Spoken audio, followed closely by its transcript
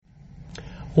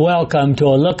Welcome to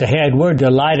a look ahead. We're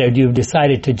delighted you've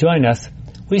decided to join us.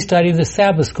 We study the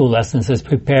Sabbath School lessons as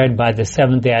prepared by the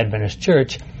Seventh-day Adventist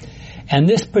Church, and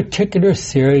this particular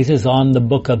series is on the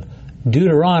book of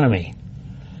Deuteronomy.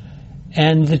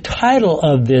 And the title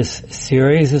of this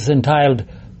series is entitled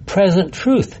Present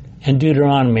Truth in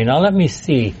Deuteronomy. Now let me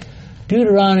see.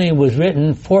 Deuteronomy was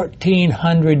written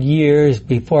 1400 years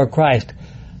before Christ.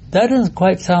 That doesn't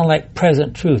quite sound like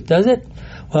present truth, does it?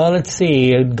 Well, let's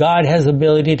see. God has the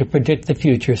ability to predict the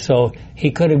future, so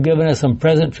He could have given us some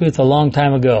present truth a long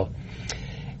time ago.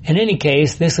 In any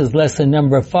case, this is lesson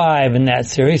number 5 in that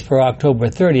series for October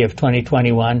 30th,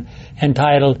 2021,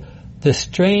 entitled The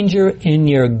Stranger in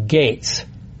Your Gates.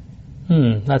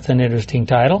 That's an interesting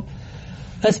title.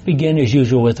 Let's begin as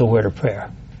usual with a word of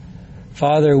prayer.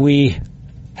 Father, we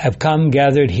have come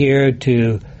gathered here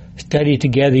to study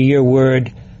together your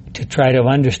word, to try to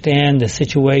understand the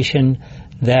situation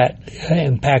that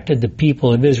impacted the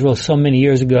people of Israel so many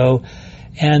years ago,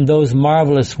 and those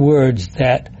marvelous words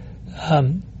that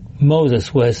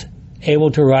Moses was able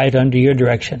to write under your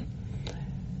direction.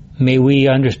 May we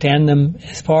understand them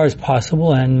as far as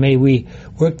possible, and may we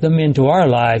work them into our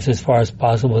lives as far as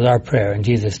possible is our prayer. In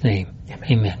Jesus' name,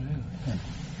 amen.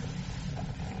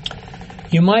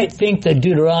 You might think that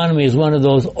Deuteronomy is one of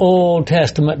those Old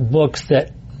Testament books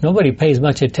that nobody pays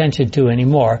much attention to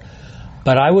anymore,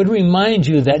 but I would remind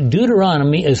you that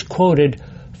Deuteronomy is quoted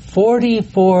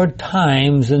 44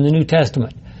 times in the New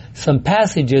Testament. Some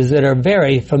passages that are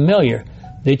very familiar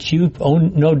that you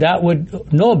no doubt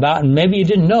would know about, and maybe you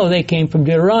didn't know they came from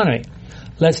Deuteronomy.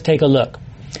 Let's take a look.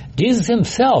 Jesus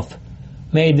himself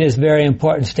made this very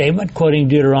important statement, quoting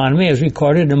Deuteronomy as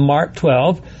recorded in Mark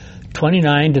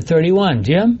 12:29 to 31.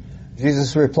 Jim?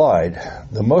 Jesus replied,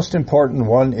 "The most important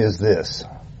one is this.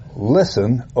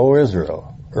 Listen, O Israel."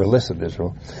 Or listen,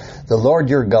 Israel. "The Lord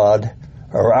your God,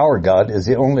 or our God, is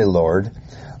the only Lord.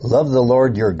 Love the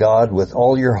Lord your God with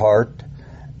all your heart,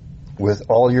 with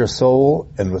all your soul,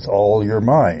 and with all your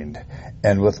mind,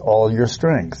 and with all your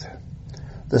strength.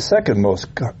 The second most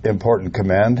important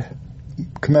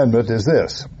commandment is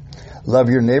this. Love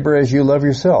your neighbor as you love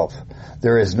yourself.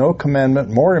 There is no commandment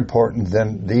more important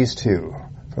than these two."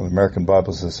 From the American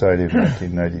Bible Society of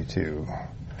 1992.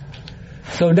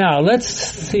 So now, let's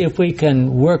see if we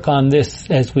can work on this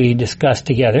as we discuss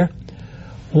together.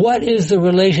 What is the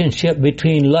relationship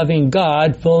between loving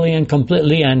God fully and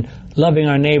completely and loving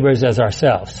our neighbors as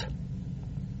ourselves?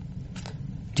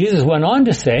 Jesus went on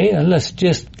to say, and let's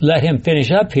just let him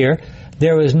finish up here,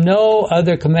 there is no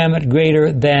other commandment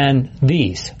greater than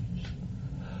these.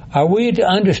 Are we to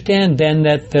understand then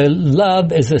that the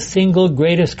love is the single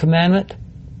greatest commandment?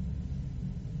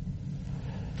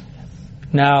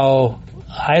 Now,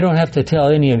 I don't have to tell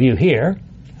any of you here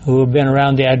who have been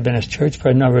around the Adventist Church for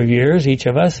a number of years, each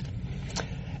of us.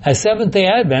 As Seventh-day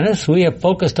Adventists, we have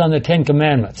focused on the Ten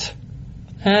Commandments,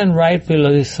 and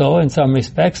rightfully so in some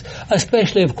respects,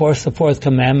 especially, of course, the Fourth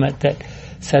Commandment that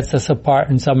sets us apart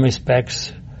in some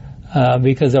respects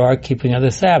because of our keeping of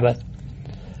the Sabbath.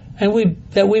 And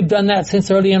we've done that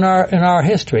since early in our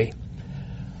history.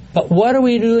 But what are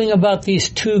we doing about these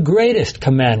two greatest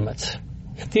commandments?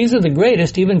 If these are the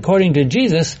greatest, even according to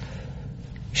Jesus,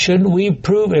 shouldn't we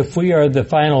prove, if we are the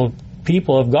final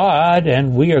people of God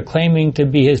and we are claiming to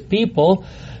be His people,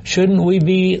 shouldn't we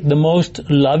be the most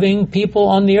loving people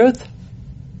on the earth?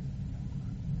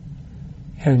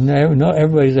 And no,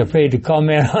 everybody's afraid to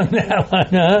comment on that one,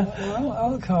 huh? Well,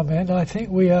 I'll comment. I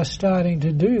think we are starting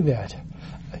to do that,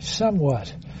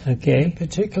 somewhat. Okay.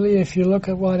 Particularly if you look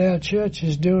at what our church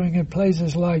is doing in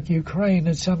places like Ukraine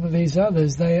and some of these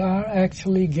others, they are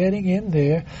actually getting in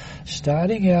there,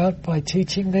 starting out by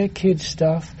teaching their kids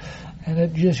stuff, and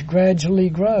it just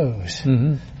gradually grows.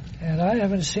 Mm-hmm. And I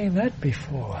haven't seen that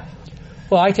before.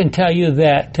 Well, I can tell you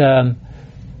that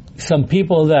some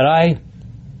people that I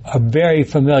are very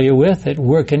familiar with that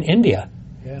work in India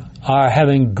are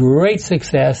having great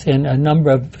success in a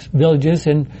number of villages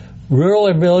in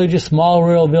rural villages, small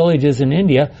rural villages in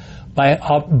India by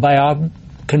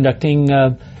conducting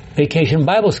vacation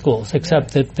Bible schools,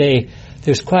 except that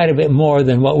there's quite a bit more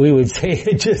than what we would say.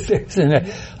 It just there's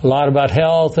a lot about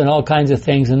health and all kinds of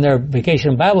things in their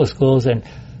vacation Bible schools, and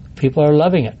people are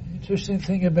loving it. Interesting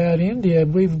thing about India,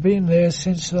 we've been there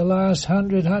since the last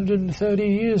 130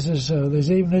 years or so.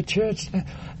 There's even a church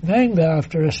named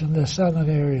after us in the southern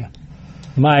area.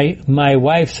 My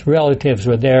wife's relatives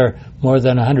were there more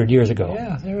than 100 years ago.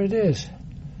 Yeah, there it is.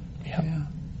 Yep. Yeah.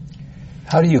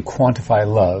 How do you quantify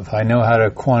love? I know how to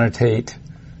quantitate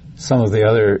some of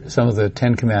the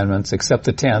 10 Commandments, except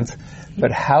the 10th,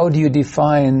 but how do you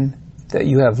define that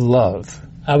you have love?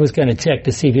 I was going to check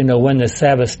to see if you know when the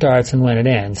Sabbath starts and when it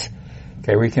ends.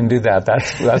 Okay, we can do that.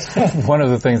 That's one of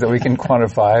the things that we can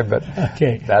quantify, but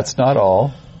Okay. that's not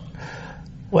all.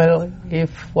 Well,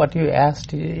 if what you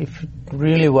asked, if it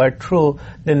really were true,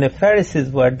 then the Pharisees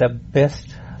were the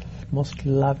best, most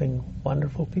loving,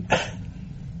 wonderful people.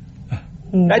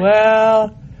 Right?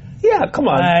 Well, Yeah, come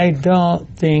on. I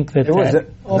don't think that It was that...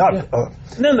 not.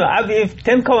 No, if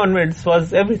 10 Commandments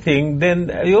was everything, then,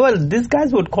 well, these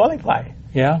guys would qualify.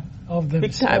 Yeah? Of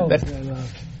Big time, themselves, but- they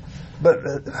loved. But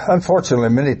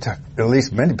unfortunately, at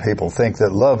least many people think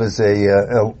that love is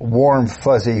a warm,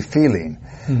 fuzzy feeling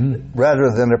rather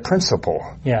than a principle.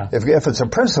 Yeah. If it's a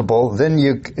principle, then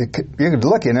you're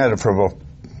looking at it from a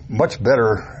much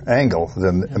better angle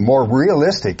than a more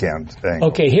realistic angle.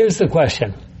 Okay, here's the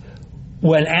question.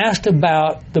 When asked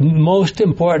about the most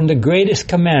important, the greatest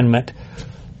commandment,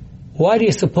 why do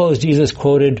you suppose Jesus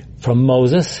quoted from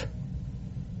Moses?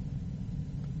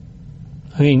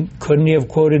 I mean, couldn't he have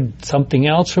quoted something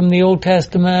else from the Old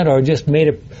Testament or just made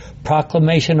a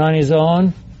proclamation on his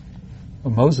own?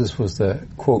 Well, Moses was the,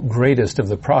 quote, greatest of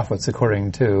the prophets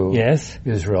according to Yes.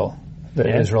 Israel, the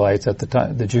Yes. Israelites at the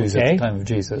time, the Jews at Okay. the time of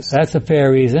Jesus. That's a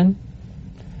fair reason.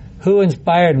 Who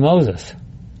inspired Moses?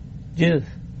 Jesus.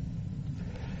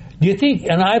 Do you think,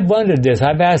 and I've wondered this,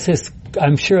 I've asked this,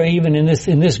 I'm sure even in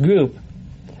this group,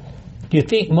 do you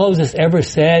think Moses ever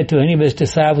said to any of his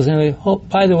disciples, oh,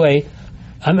 by the way,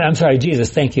 I'm sorry, Jesus,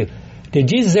 thank you. Did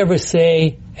Jesus ever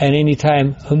say at any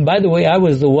time, by the way, I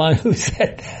was the one who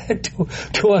said that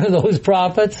to one of those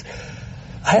prophets?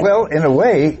 Well, in a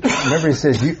way, remember he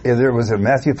says, there was in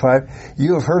Matthew 5,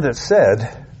 you have heard it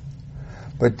said,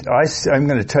 but I'm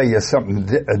going to tell you something,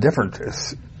 a different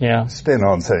Yeah. spin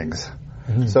on things.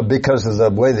 So because of the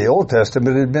way the Old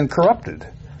Testament had been corrupted.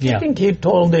 Yeah. I think he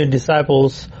told the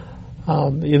disciples,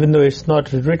 even though it's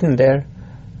not written there,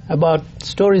 about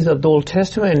stories of the Old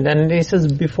Testament, and he says,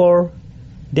 before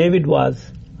David was,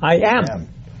 I am.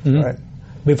 Right.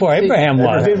 Before Abraham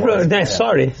was.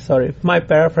 Sorry, my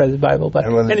paraphrase Bible, but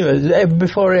anyways,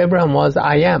 before Abraham was,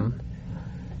 I am.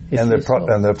 And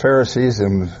the Pharisees,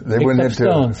 and they Picked went up into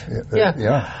stones.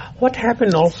 Yeah. What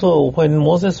happened also when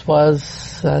Moses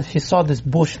was, he saw this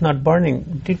bush not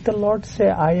burning, did the Lord say,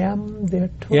 I am there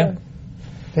too? Yeah.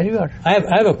 There you are. I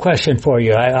have a question for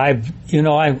you.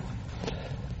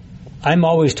 I'm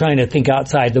always trying to think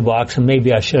outside the box, and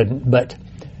maybe I shouldn't, but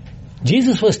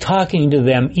Jesus was talking to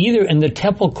them either in the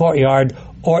temple courtyard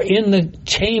or in the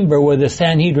chamber where the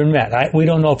Sanhedrin met. We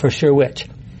don't know for sure which.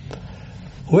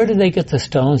 Where did they get the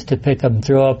stones to pick up and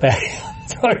throw up at him?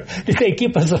 Or did they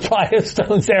keep a supply of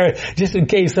stones there just in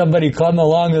case somebody come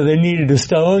along and they needed a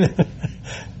stone?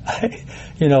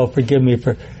 Forgive me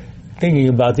for thinking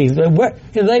about these.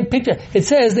 It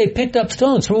says they picked up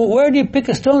stones. Where do you pick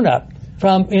a stone up?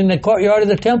 From in the courtyard of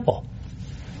the temple.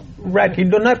 Right, you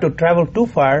don't have to travel too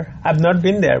far. I've not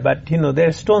been there, but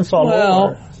there's stones all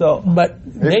over. So, but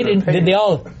they didn't. Did they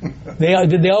all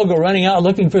go running out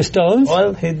looking for stones?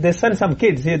 Well, they sent some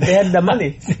kids. They had the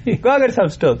money. Go get some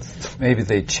stones. Maybe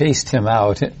they chased him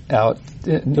out to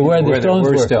where the stones there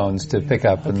were were. Stones to pick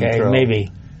up and Okay, throw.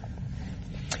 maybe.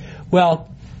 Well,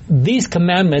 these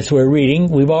commandments we're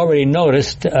reading, we've already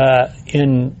noticed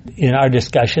in our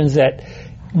discussions that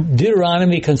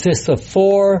Deuteronomy consists of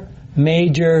 4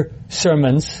 major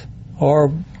sermons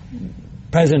or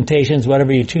presentations,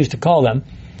 whatever you choose to call them,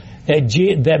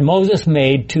 that Moses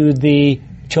made to the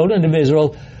children of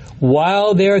Israel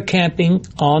while they're camping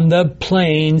on the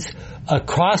plains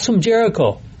across from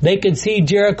Jericho. They could see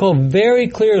Jericho very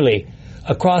clearly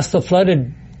across the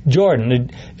flooded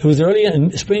Jordan. It was early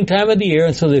in springtime of the year,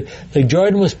 and so the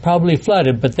Jordan was probably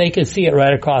flooded, but they could see it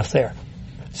right across there.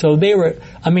 So they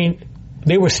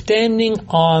were standing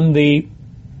on the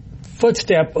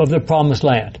footstep of the promised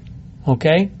land.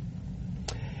 Okay?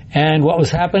 And what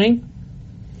was happening?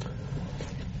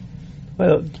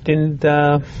 Well, didn't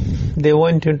they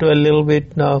went into a little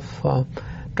bit of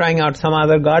trying out some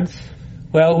other gods?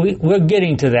 Well, we're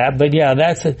getting to that, but yeah,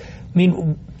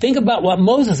 think about what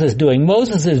Moses is doing.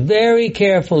 Moses is very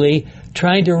carefully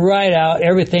trying to write out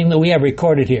everything that we have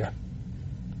recorded here.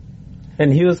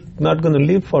 And he was not going to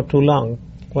live for too long.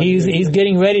 He's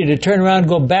getting ready to turn around,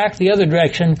 go back the other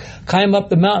direction, climb up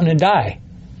the mountain and die.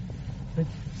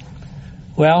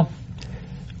 Well,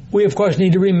 we of course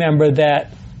need to remember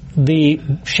that the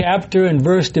chapter and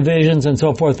verse divisions and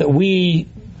so forth that we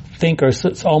think are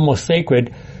almost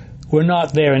sacred were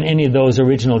not there in any of those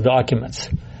original documents.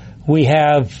 We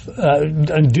have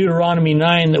Deuteronomy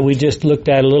 9 that we just looked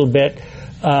at a little bit,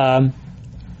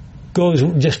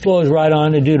 flows right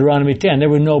on to Deuteronomy 10. There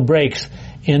were no breaks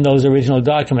in those original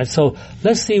documents. So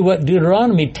let's see what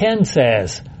Deuteronomy 10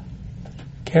 says.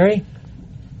 Carrie?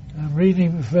 I'm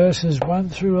reading verses 1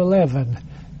 through 11.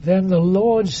 Then the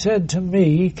Lord said to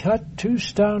me, cut 2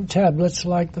 stone tablets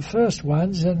like the first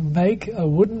ones and make a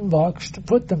wooden box to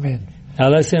put them in. Now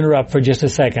let's interrupt for just a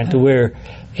second.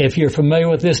 If you're familiar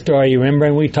with this story, you remember,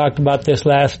 and we talked about this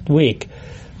last week.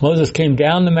 Moses came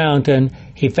down the mountain.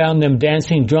 He found them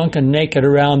dancing drunk and naked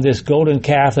around this golden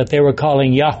calf that they were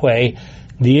calling Yahweh.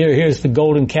 Here's the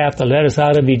golden calf that led us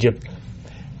out of Egypt.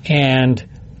 And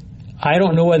I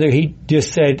don't know whether he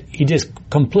just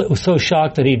was so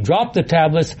shocked that he dropped the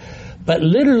tablets, but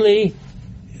literally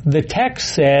the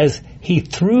text says he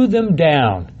threw them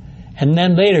down. And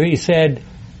then later he said,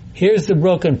 here's the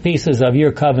broken pieces of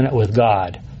your covenant with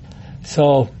God.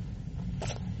 So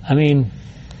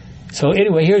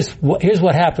anyway, here's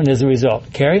what happened as a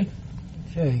result. Carrie?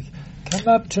 Okay. Come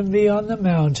up to me on the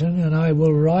mountain, and I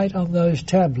will write on those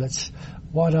tablets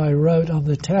what I wrote on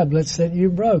the tablets that you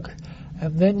broke.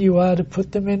 And then you are to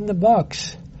put them in the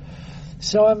box.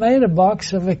 So I made a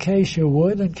box of acacia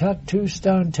wood and cut 2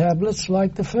 stone tablets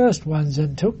like the first ones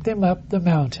and took them up the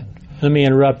mountain. Let me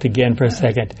interrupt again for a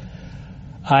second.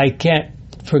 I can't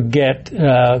forget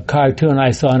a cartoon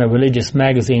I saw in a religious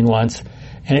magazine once,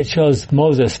 and it shows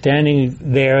Moses standing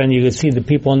there, and you could see the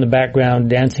people in the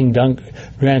background dancing drunk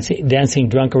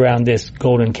around this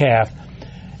golden calf.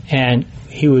 And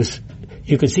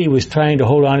you could see he was trying to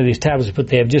hold on to these tablets, but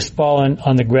they have just fallen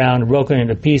on the ground, broken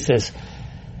into pieces.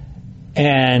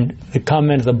 And the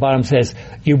comment at the bottom says,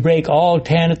 you break all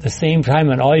 10 at the same time,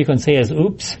 and all you can say is,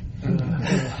 oops.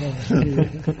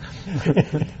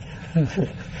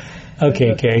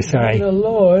 Okay, Carrie, sorry. The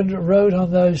Lord wrote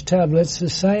on those tablets the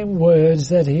same words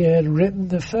that he had written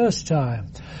the first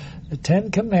time, the 10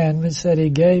 commandments that he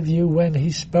gave you when he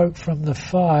spoke from the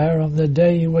fire on the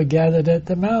day you were gathered at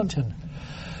the mountain.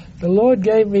 The Lord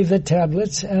gave me the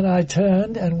tablets, and I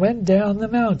turned and went down the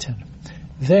mountain.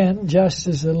 Then, just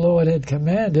as the Lord had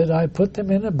commanded, I put them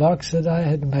in a box that I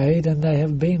had made, and they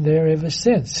have been there ever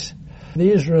since.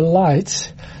 The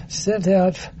Israelites sent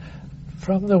out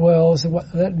from the wells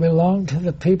that belonged to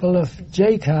the people of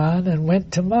Jachan and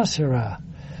went to Moserah.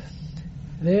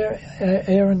 There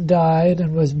Aaron died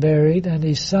and was buried, and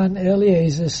his son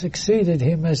Eleazar succeeded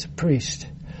him as priest.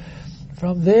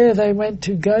 From there they went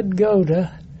to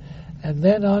Gudgoda, and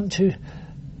then on to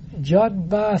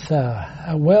Jotbatha,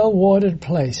 a well-watered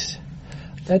place.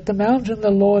 At the mountain the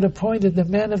Lord appointed the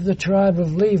men of the tribe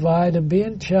of Levi to be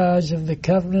in charge of the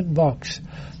covenant box,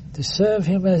 to serve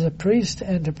him as a priest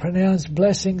and to pronounce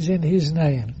blessings in his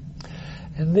name.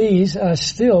 And these are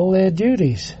still their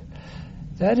duties.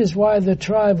 That is why the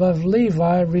tribe of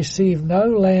Levi received no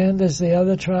land as the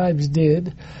other tribes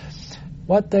did.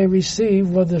 What they received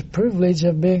was the privilege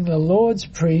of being the Lord's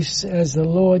priests, as the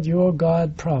Lord your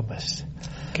God promised.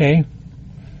 Okay.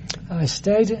 I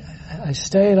stayed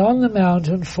on the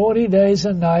mountain 40 days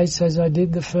and nights as I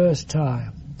did the first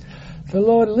time. The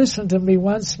Lord listened to me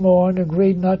once more and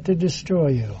agreed not to destroy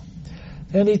you.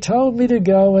 Then he told me to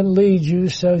go and lead you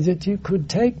so that you could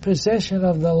take possession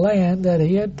of the land that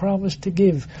he had promised to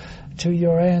give to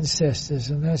your ancestors.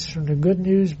 And that's from the Good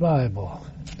News Bible.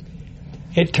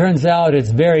 It turns out it's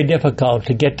very difficult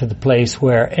to get to the place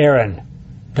where Aaron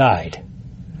died.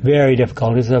 Very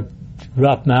difficult. It's a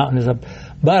rough mountain.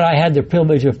 But I had the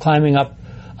privilege of climbing up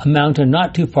a mountain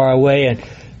not too far away and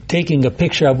taking a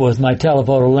picture of it with my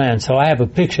telephoto lens. So I have a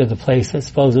picture of the place that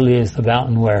supposedly is the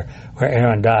mountain where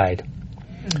Aaron died.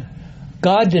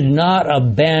 God did not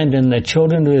abandon the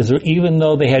children of Israel, even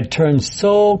though they had turned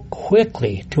so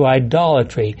quickly to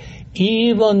idolatry,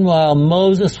 even while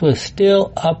Moses was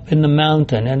still up in the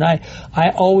mountain. And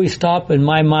I always stop in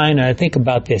my mind and I think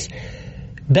about this.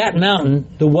 That mountain,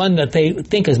 the one that they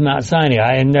think is Mount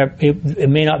Sinai, and it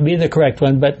may not be the correct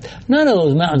one, but none of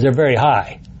those mountains are very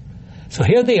high. So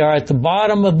here they are at the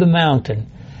bottom of the mountain,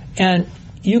 and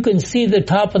you can see the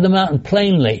top of the mountain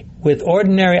plainly with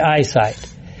ordinary eyesight.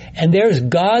 And there's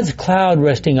God's cloud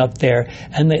resting up there,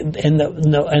 and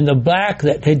the black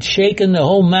that had shaken the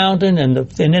whole mountain, and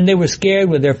then they were scared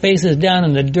with their faces down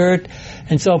in the dirt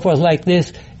and so forth like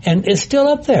this, and it's still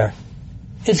up there.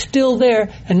 It's still there,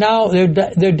 and now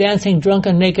they're dancing drunk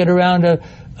and naked around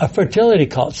a fertility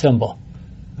cult symbol.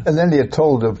 And then they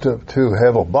told them to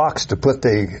have a box to put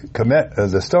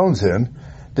the stones in.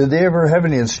 Did they ever have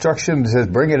any instructions to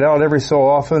bring it out every so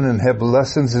often and have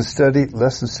lesson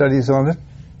studies on it?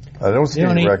 I don't see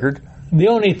any record. The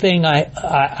only thing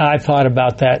I thought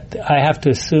about that, I have to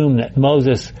assume that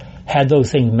Moses had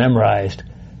those things memorized,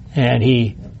 and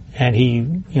he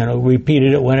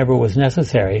repeated it whenever it was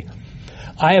necessary.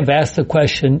 I have asked the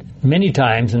question many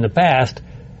times in the past,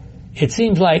 it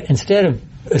seems like instead of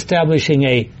establishing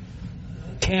a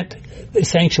tent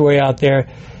sanctuary out there,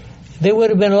 they would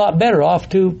have been a lot better off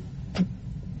to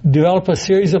develop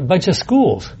a bunch of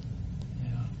schools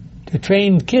to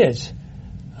train kids.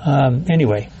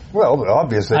 Anyway. Well,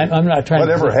 obviously, I'm not trying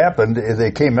whatever to happened,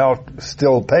 they came out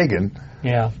still pagan.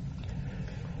 Yeah.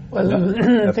 Well,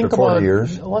 after think 40 about,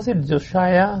 years. Was it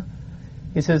Josiah?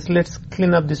 He says, let's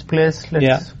clean up this place,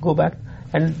 let's go back.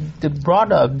 And they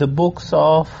brought up the books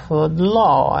of the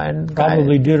law and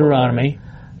probably Deuteronomy.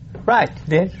 Right.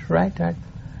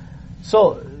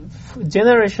 So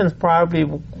generations probably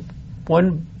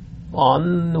went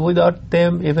on without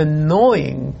them even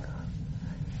knowing.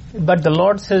 But the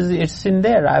Lord says it's in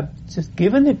there. I've just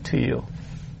given it to you.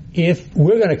 If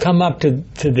we're going to come up to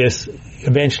this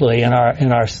eventually in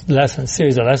our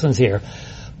series of lessons here,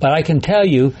 but I can tell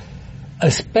you,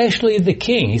 especially the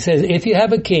king. He says if you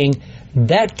have a king,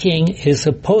 that king is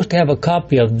supposed to have a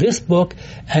copy of this book,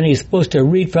 and he's supposed to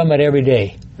read from it every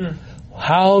day.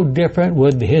 How different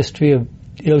would the history of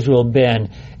Israel have been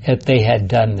if they had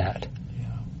done that?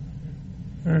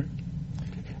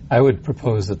 I would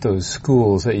propose that those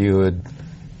schools that you had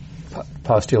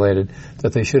postulated,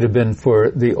 that they should have been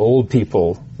for the old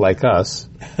people like us,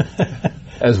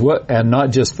 and not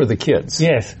just for the kids.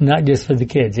 Yes, not just for the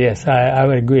kids. Yes, I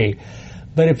would agree.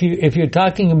 But if you're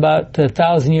talking about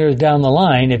 1,000 years down the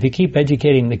line, if you keep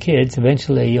educating the kids,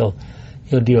 eventually you'll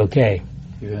do okay.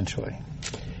 Eventually.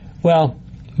 Well,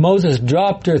 Moses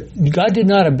dropped her. God did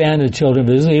not abandon the children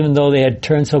of Israel, even though they had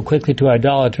turned so quickly to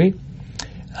idolatry.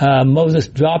 Moses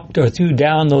dropped or threw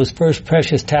down those first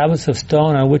precious tablets of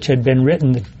stone on which had been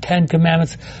written the Ten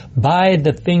Commandments by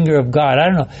the finger of God. I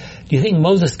don't know. Do you think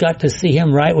Moses got to see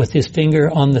him write with his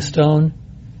finger on the stone?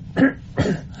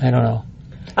 I don't know.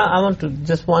 I want to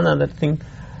just one other thing.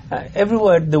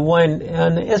 Everywhere they went,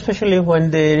 and especially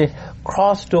when they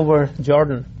crossed over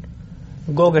Jordan,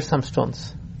 go get some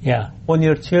stones. Yeah. When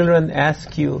your children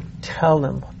ask you, tell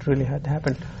them what really had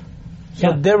happened.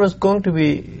 So there was going to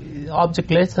be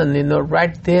object lesson,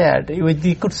 right there.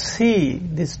 You could see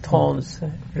these stones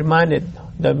reminded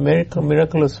the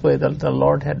miraculous way that the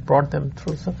Lord had brought them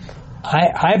through. So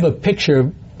I have a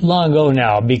picture long ago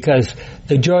now, because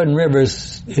the Jordan River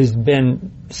has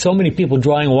been so many people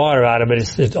drawing water out of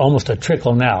it. It's almost a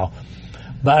trickle now.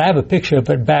 But I have a picture of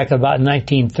it back about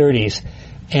 1930s,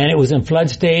 and it was in flood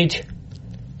stage.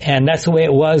 And that's the way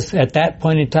it was at that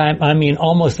point in time. I mean,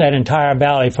 almost that entire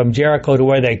valley from Jericho to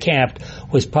where they camped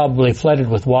was probably flooded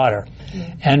with water.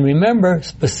 Yeah. And remember,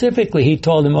 specifically, he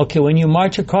told them, okay, when you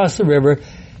march across the river,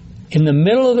 in the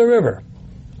middle of the river,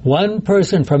 one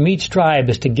person from each tribe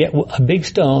is to get a big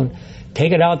stone,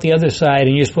 take it out the other side,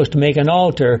 and you're supposed to make an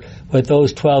altar with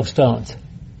those 12 stones.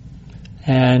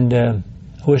 And I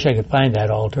wish I could find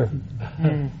that altar.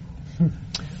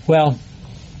 Well,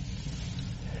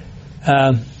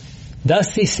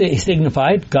 thus he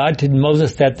signified, God to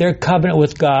Moses, that their covenant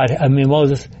with God, God to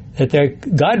Moses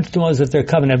that their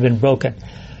covenant had been broken.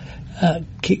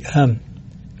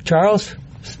 Charles,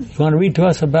 you want to read to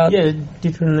us about? Yeah,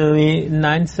 Deuteronomy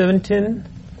 9:17.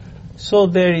 So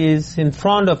there is in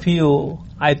front of you,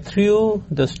 I threw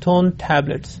the stone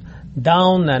tablets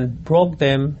down and broke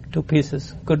them to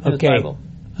pieces. Good news Bible.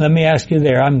 Let me ask you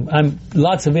there. I'm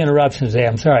lots of interruptions there.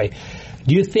 I'm sorry.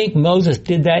 Do you think Moses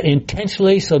did that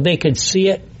intentionally so they could see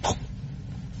it?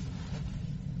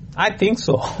 I think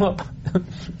so.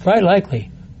 Quite likely.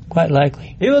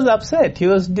 He was upset. He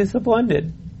was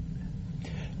disappointed.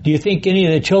 Do you think any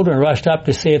of the children rushed up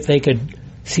to see if they could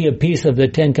see a piece of the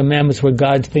Ten Commandments where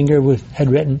God's finger had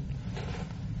written?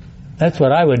 That's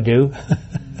what I would do.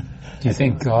 Do you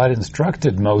think God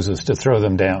instructed Moses to throw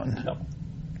them down? No.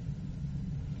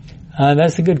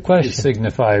 That's a good question. To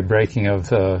signify breaking of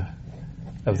the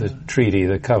treaty,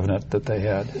 the covenant that they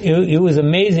had. It was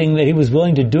amazing that he was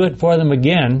willing to do it for them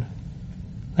again.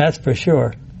 That's for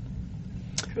sure.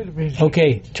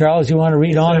 Okay, Charles, you want to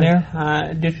read on there?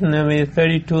 Deuteronomy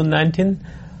 32:19.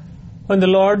 When the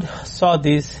Lord saw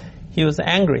this, he was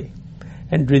angry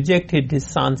and rejected his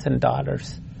sons and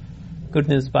daughters. Good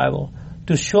News Bible.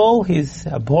 To show his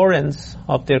abhorrence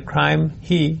of their crime,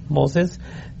 he, Moses,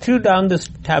 threw down the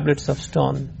tablets of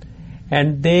stone,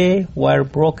 and they were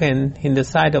broken in the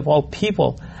sight of all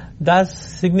people, thus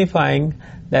signifying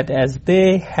that as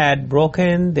they had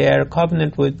broken their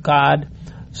covenant with God,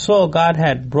 so God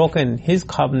had broken his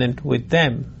covenant with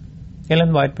them.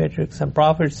 Ellen White Patriarchs and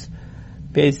Prophets,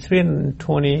 page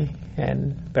 320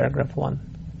 and paragraph 1.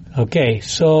 Okay,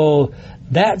 so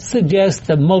that suggests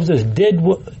that Moses did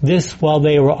this while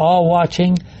they were all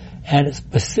watching, and it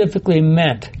specifically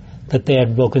meant that they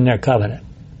had broken their covenant.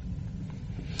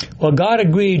 Well, God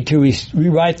agreed to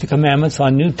rewrite the commandments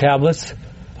on new tablets,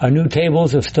 on new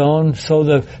tables of stone, so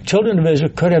the children of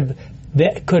Israel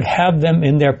could have them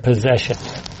in their possession.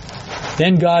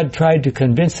 Then God tried to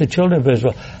convince the children of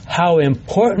Israel how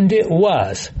important it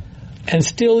was, and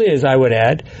still is, I would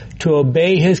add, to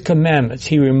obey His commandments.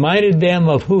 He reminded them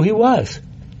of who He was.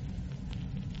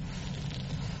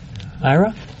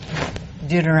 Ira?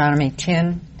 Deuteronomy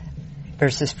 10,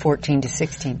 verses 14 to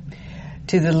 16.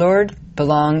 To the Lord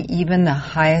belong even the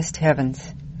highest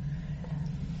heavens.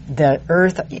 The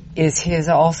earth is His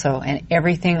also, and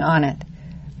everything on it.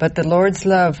 But the Lord's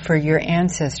love for your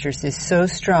ancestors is so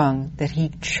strong that He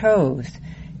chose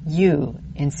you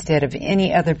instead of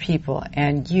any other people,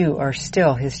 and you are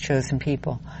still His chosen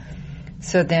people.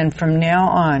 So then from now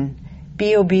on,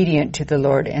 be obedient to the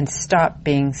Lord and stop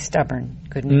being stubborn.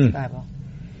 Good News Bible.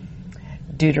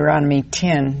 Deuteronomy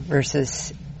 10,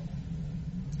 verses...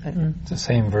 It's the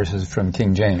same verses from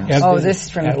King James. Oh, this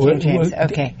is from King James.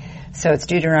 Okay. So it's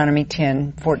Deuteronomy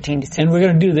 10, 14 to 16. And we're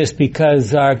going to do this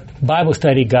because our Bible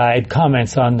study guide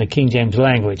comments on the King James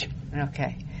language.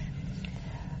 Okay.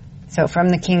 So from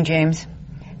the King James,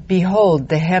 behold,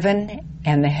 the heaven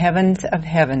and the heavens of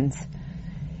heavens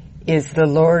is the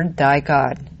Lord thy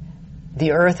God,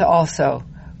 the earth also,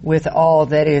 with all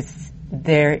that is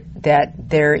there, that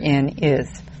therein is.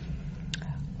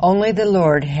 Only the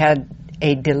Lord had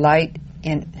a delight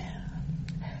in...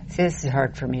 This is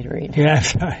hard for me to read. Yeah,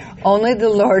 sorry. Only the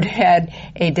Lord had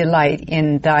a delight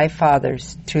in thy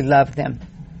fathers to love them.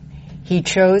 He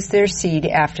chose their seed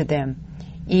after them,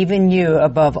 even you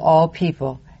above all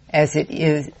people, as it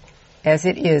is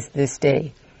this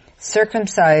day.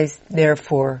 Circumcise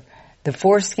therefore the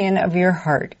foreskin of your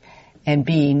heart, and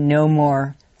be no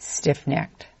more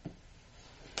stiff-necked.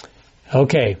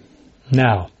 Okay,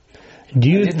 now, do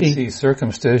you didn't see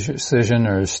circumcision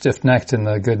or stiff-necked in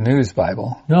the Good News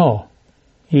Bible. No,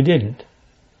 you didn't.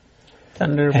 It's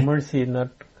under mercy, not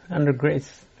under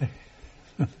grace,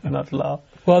 not law.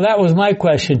 Well, that was my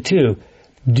question too.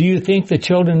 Do you think the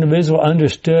children of Israel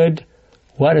understood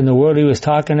what in the world he was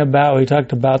talking about? He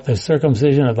talked about the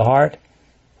circumcision of the heart.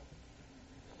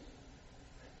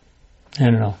 I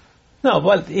don't know. No,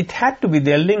 well, it had to be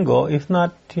their lingo. If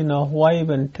not, why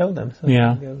even tell them? So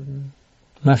yeah.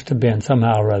 Must have been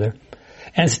somehow or other.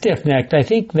 And stiff-necked, I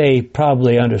think they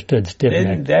probably understood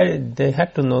stiff-necked. They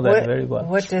had to know that very well.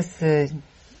 What does is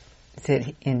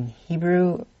it in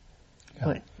Hebrew?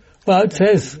 What? Well, it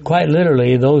says quite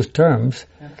literally those terms.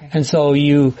 Okay. And so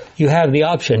you have the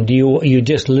option. Do you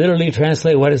just literally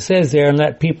translate what it says there and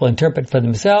let people interpret for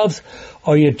themselves,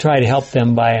 or you try to help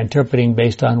them by interpreting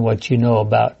based on what you know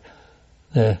about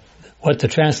what the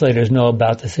translators know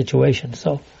about the situation.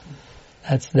 So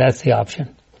that's the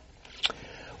option.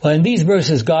 Well, in these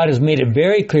verses, God has made it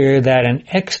very clear that an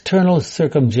external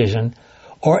circumcision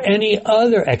or any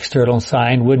other external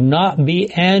sign would not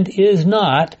be and is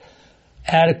not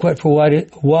adequate for what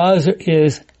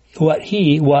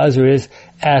he was or is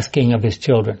asking of his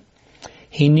children.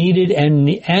 He needed and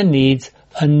needs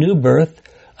a new birth,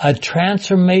 a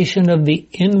transformation of the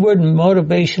inward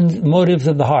motives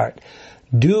of the heart.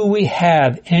 Do we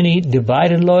have any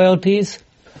divided loyalties?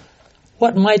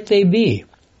 What might they be?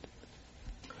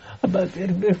 But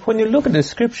when you look at the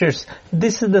scriptures,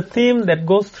 this is the theme that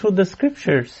goes through the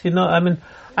scriptures.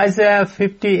 Isaiah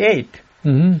 58.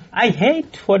 Mm-hmm. I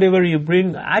hate whatever you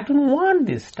bring. I don't want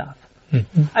this stuff.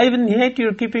 Mm-hmm. I even hate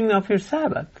your keeping of your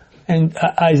Sabbath. And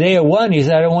Isaiah 1, he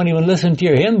said, I won't even listen to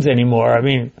your hymns anymore.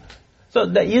 So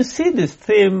you see this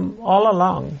theme all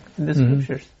along in the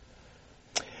scriptures.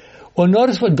 Well,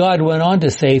 notice what God went on to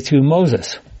say through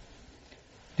Moses.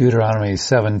 Deuteronomy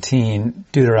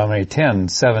 10,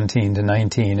 17 to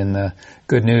 19 in the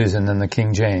Good News and then the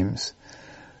King James.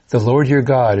 The Lord your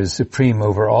God is supreme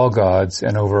over all gods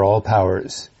and over all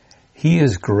powers. He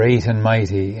is great and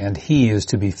mighty, and He is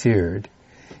to be feared.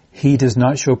 He does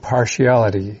not show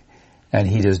partiality, and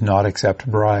He does not accept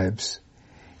bribes.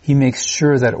 He makes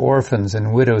sure that orphans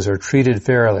and widows are treated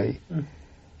fairly.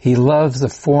 He loves the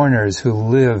foreigners who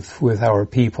live with our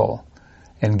people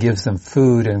and gives them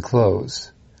food and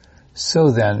clothes.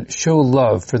 So then, show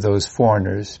love for those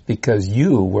foreigners, because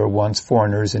you were once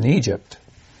foreigners in Egypt.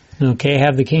 Okay,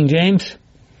 have the King James.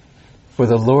 For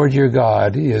the Lord your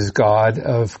God is God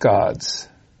of gods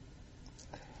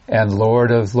and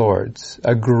Lord of lords,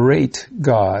 a great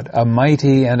God, a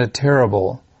mighty and a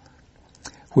terrible,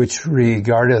 which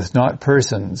regardeth not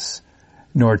persons,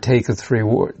 nor taketh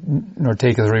reward.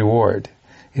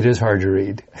 It is hard to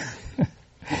read.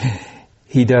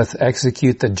 He doth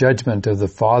execute the judgment of the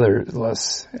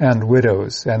fatherless and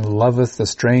widows, and loveth the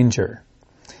stranger.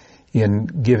 in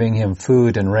giving him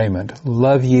food and raiment.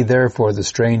 Love ye therefore the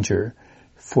stranger,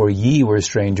 for ye were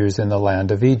strangers in the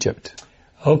land of Egypt.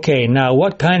 Okay, now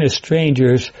what kind of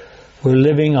strangers were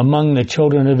living among the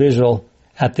children of Israel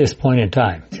at this point in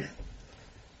time? I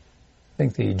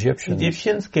think the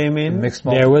Egyptians came in.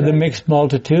 There were the mixed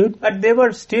multitude. But they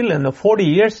were still in the 40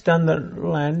 years down the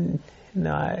line.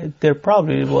 No, there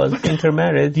probably was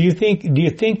intermarriage. Do you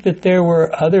think that there were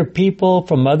other people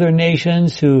from other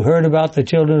nations who heard about the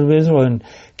children of Israel and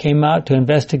came out to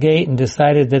investigate and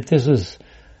decided that this was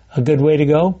a good way to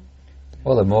go?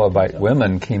 Well, the Moabite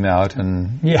women came out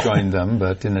and joined them,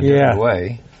 but in a different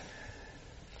way.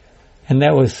 And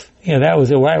that was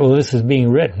right while this is being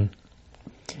written.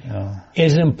 Yeah. It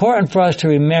is important for us to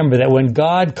remember that when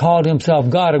God called himself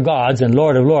God of gods and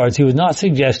Lord of lords, he was not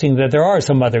suggesting that there are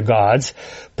some other gods,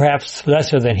 perhaps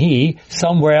lesser than he,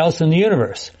 somewhere else in the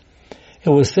universe. It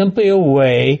was simply a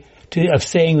way of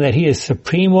saying that he is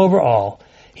supreme over all.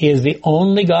 He is the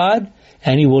only God,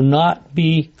 and he will not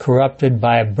be corrupted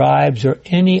by bribes or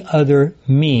any other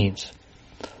means.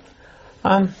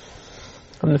 I'm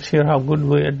not sure how good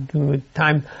we are doing with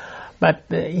time, but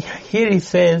here he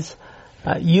says,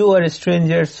 you are a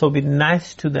stranger, so be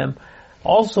nice to them.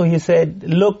 Also, he said,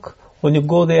 look, when you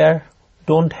go there,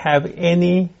 don't have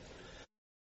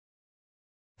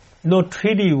no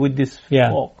treaty with this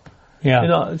folk.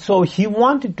 Yeah. So he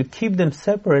wanted to keep them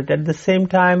separate, at the same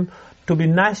time to be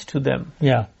nice to them.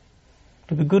 Yeah.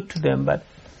 To be good to them, but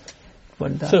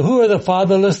so who are the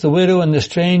fatherless, the widow, and the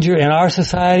stranger in our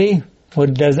society?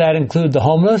 Does that include the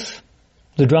homeless,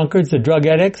 the drunkards, the drug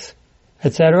addicts,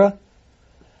 etc.?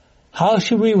 How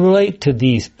should we relate to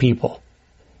these people?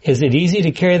 Is it easy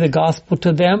to carry the gospel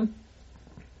to them?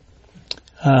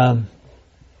 But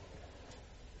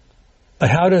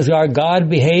how does our God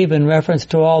behave in reference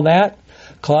to all that?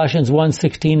 Colossians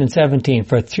 1:16 and 17.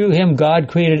 For through him God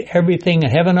created everything in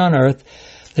heaven and on earth,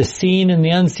 the seen and the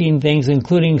unseen things,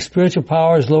 including spiritual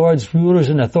powers, lords, rulers,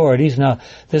 and authorities. Now,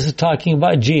 this is talking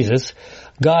about Jesus.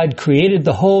 God created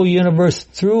the whole universe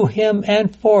through him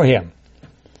and for him.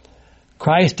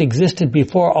 Christ existed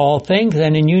before all things,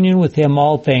 and in union with him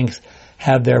all things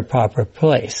have their proper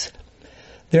place.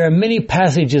 There are many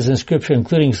passages in Scripture,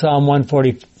 including Psalm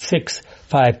 146,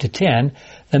 5-10,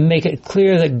 that make it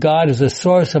clear that God is the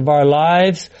source of our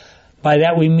lives. By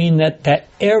that we mean that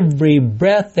every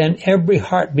breath and every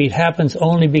heartbeat happens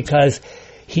only because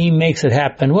he makes it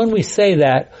happen. When we say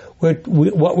that,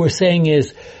 what we're saying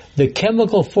is the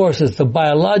chemical forces, the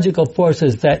biological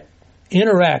forces that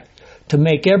interact to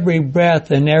make every breath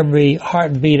and every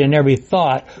heartbeat and every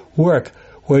thought work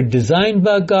were designed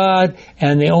by God,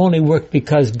 and they only work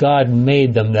because God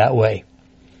made them that way.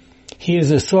 He is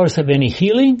the source of any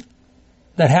healing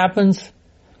that happens.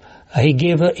 He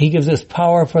gives us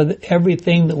power for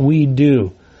everything that we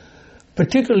do.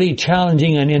 Particularly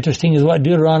challenging and interesting is what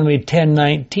Deuteronomy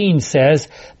 10:19 says,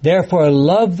 therefore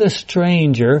love the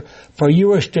stranger, for you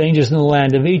were strangers in the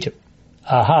land of Egypt.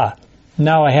 Aha.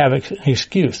 Now I have an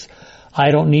excuse.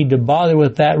 I don't need to bother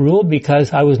with that rule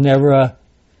because I was never a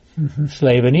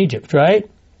slave in Egypt, right?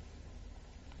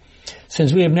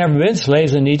 Since we have never been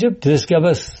slaves in Egypt, does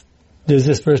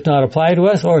this verse not apply to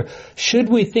us? Or should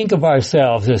we think of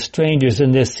ourselves as strangers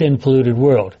in this sin-polluted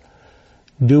world?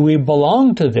 Do we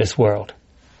belong to this world?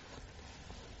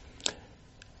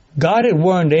 God had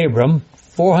warned Abram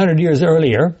 400 years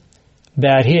earlier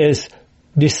that his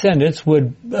descendants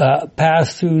would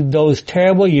pass through those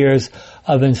terrible years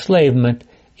of enslavement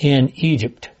in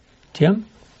Egypt. Jim?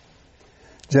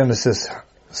 Genesis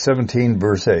 17,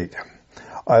 verse 8.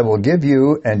 I will give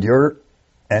you and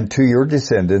to your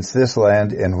descendants this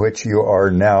land in which you are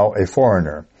now a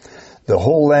foreigner. The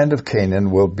whole land of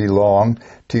Canaan will belong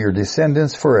to your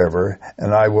descendants forever,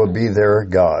 and I will be their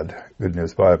God. Good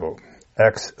News Bible.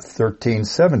 Acts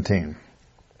 13:17.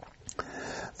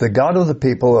 The God of the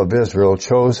people of Israel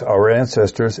chose our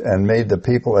ancestors and made the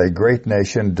people a great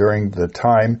nation during the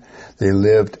time they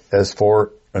lived as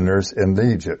foreigners in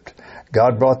Egypt.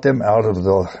 God brought them out of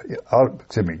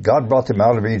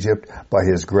Egypt by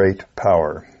his great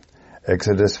power.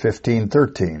 Exodus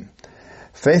 15:13.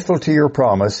 Faithful to your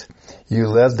promise, you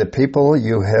led the people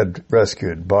you had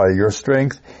rescued. By your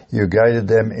strength, you guided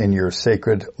them in your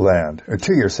sacred land, or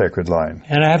to your sacred line.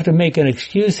 And I have to make an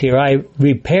excuse here. I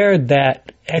repaired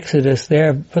that Exodus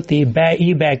there, put the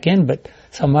E back in, but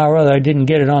somehow or other I didn't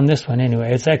get it on this one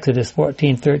anyway. It's Exodus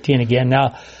 14:13 again.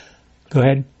 Now, go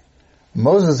ahead.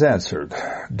 Moses answered,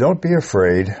 don't be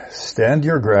afraid, stand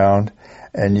your ground,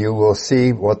 and you will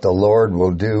see what the Lord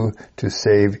will do to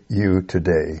save you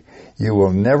today. You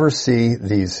will never see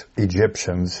these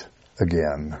Egyptians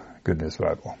again. Good News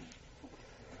Bible.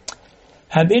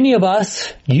 Have any of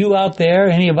us, you out there,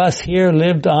 any of us here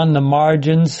lived on the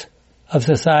margins of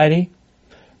society,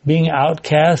 being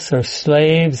outcasts or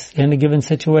slaves in a given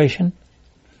situation?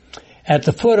 At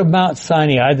the foot of Mount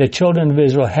Sinai, the children of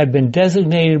Israel had been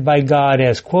designated by God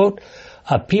as, quote,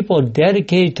 a people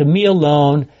dedicated to me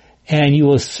alone, and you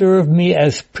will serve me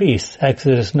as priests,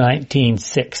 Exodus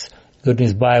 19:6, Good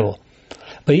News Bible.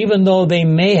 But even though they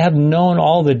may have known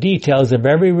all the details of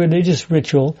every religious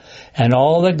ritual and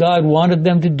all that God wanted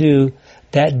them to do,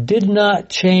 that did not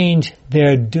change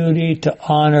their duty to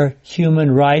honor human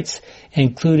rights,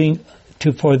 including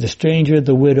for the stranger,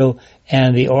 the widow,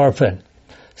 and the orphan.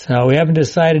 So now we haven't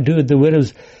decided who the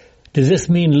widows. Does this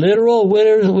mean literal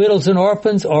widows and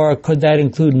orphans, or could that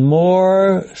include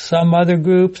some other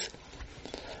groups?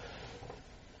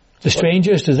 The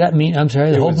strangers, does that mean, I'm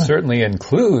sorry, the It whole would certainly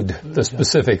include the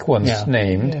specific ones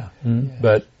named,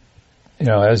 but,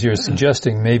 as you're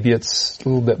suggesting, maybe it's a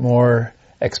little bit more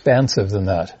expansive than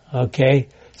that. Okay,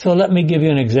 so let me give you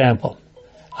an example.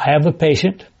 I have a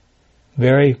patient,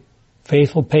 very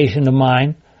faithful patient of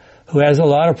mine, who has a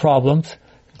lot of problems,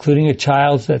 including a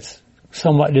child that's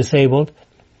somewhat disabled,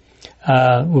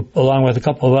 along with a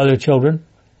couple of other children.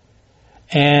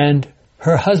 And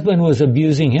her husband was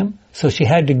abusing him, so she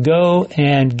had to go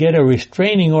and get a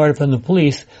restraining order from the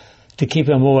police to keep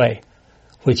him away,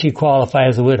 which he qualified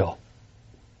as a widow.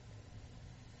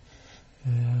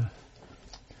 Yeah.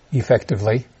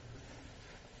 Effectively.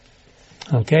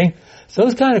 Okay? So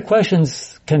those kind of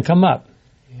questions can come up.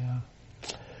 Yeah.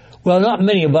 Well, not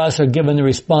many of us are given the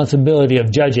responsibility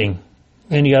of judging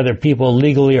any other people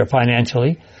legally or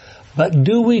financially, but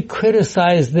do we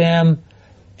criticize them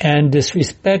and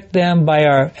disrespect them by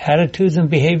our attitudes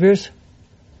and behaviors?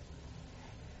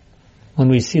 When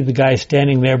we see the guy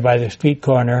standing there by the street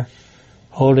corner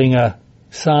holding a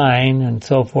sign and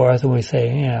so forth, and we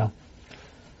say,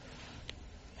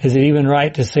 is it even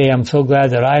right to say, I'm so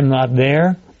glad that I'm not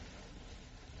there?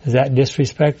 Is that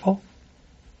disrespectful?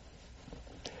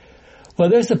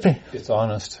 Well, It's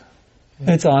honest.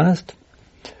 It's honest.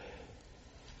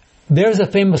 There's a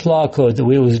famous law code that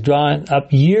was drawn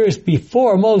up years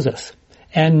before Moses.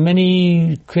 And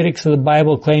many critics of the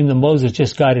Bible claim that Moses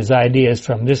just got his ideas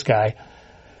from this guy,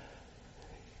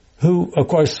 who, of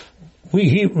course,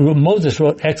 Moses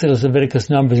wrote Exodus, Leviticus,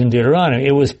 Numbers, and Deuteronomy.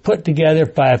 It was put together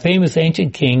by a famous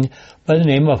ancient king by the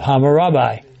name of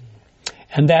Hammurabi.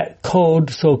 And that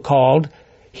code, so-called,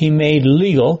 he made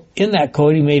legal. In that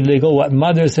code, he made legal what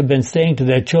mothers have been saying to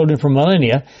their children for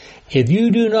millennia. If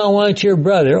you do not want your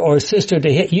brother or sister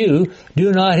to hit you,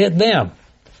 do not hit them.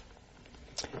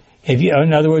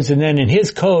 In other words, and then in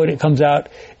his code, it comes out,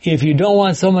 if you don't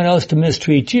want someone else to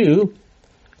mistreat you,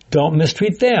 don't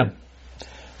mistreat them.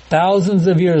 Thousands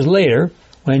of years later,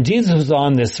 when Jesus was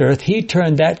on this earth, he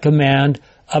turned that command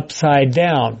upside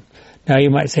down. Now you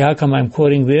might say, how come I'm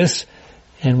quoting this?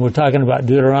 And we're talking about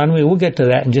Deuteronomy. We'll get to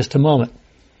that in just a moment.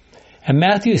 In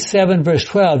Matthew 7 verse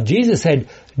 12, Jesus said,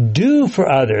 do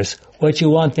for others what you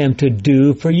want them to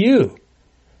do for you.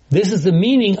 This is the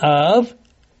meaning of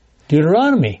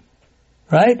Deuteronomy,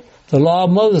 right? The law of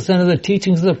Moses and the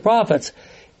teachings of the prophets.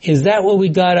 Is that what we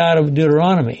got out of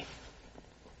Deuteronomy?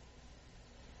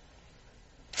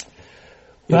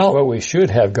 Well, it's what we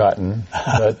should have gotten,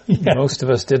 but most of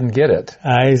us didn't get it.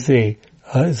 I see.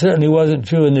 It certainly wasn't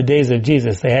true in the days of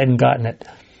Jesus. They hadn't gotten it.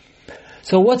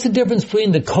 So what's the difference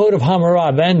between the code of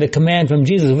Hammurabi and the command from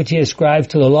Jesus, which he ascribes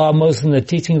to the law of Moses and the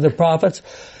teachings of the prophets?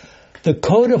 The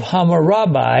code of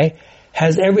Hammurabi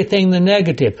has everything the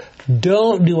negative.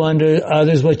 Don't do unto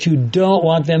others what you don't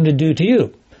want them to do to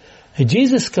you. And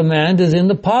Jesus' command is in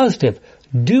the positive.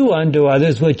 Do unto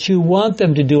others what you want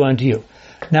them to do unto you.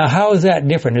 Now, how is that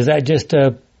different? Is that just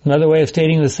another way of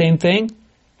stating the same thing?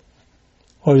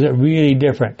 Or is it really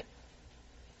different?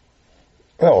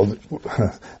 Well,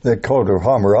 the code of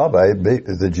Hammurabi,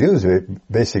 the Jews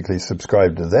basically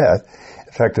subscribed to that.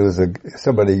 In fact, it was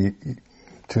somebody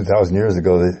 2,000 years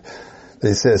ago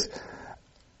that says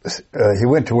he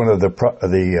went to one of the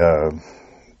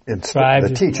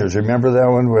teachers. Remember that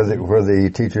one where the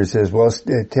teacher says, "Well,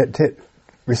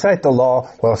 recite the law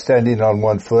while standing on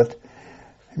one foot."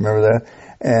 Remember that?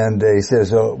 And he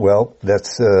says, "Oh, well,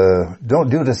 that's don't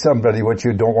do to somebody what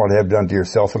you don't want to have done to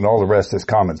yourself," and all the rest is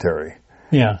commentary.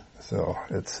 Yeah. So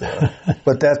it's,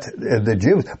 but the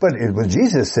Jews, but what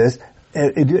Jesus says,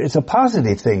 it's a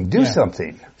positive thing. Do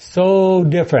something. So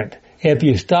different. If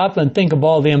you stop and think of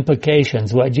all the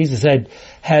implications, what Jesus said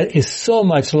is so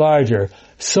much larger,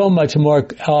 so much more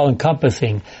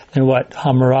all-encompassing than what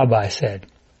Hammurabi said.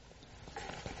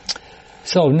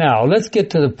 So now, let's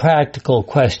get to the practical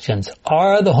questions.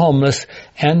 Are the homeless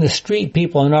and the street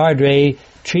people in our day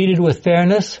treated with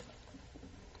fairness?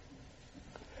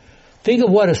 Think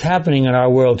of what is happening in our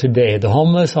world today. The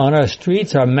homeless on our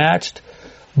streets are matched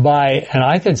by, and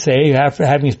I could say, after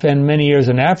having spent many years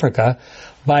in Africa,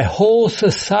 by whole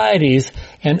societies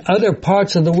in other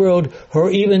parts of the world who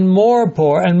are even more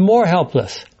poor and more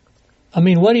helpless. I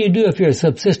mean, what do you do if you're a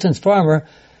subsistence farmer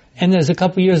and there's a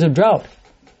couple years of drought?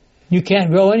 You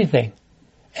can't grow anything.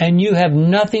 And you have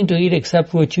nothing to eat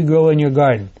except what you grow in your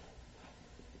garden.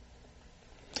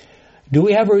 Do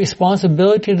we have a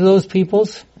responsibility to those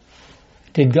peoples?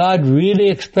 Did God really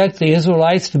expect the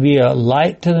Israelites to be a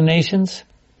light to the nations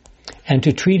and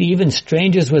to treat even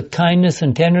strangers with kindness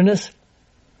and tenderness?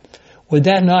 Would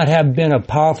that not have been a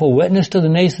powerful witness to the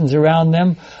nations around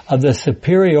them of the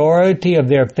superiority of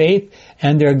their faith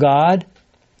and their God?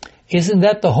 Isn't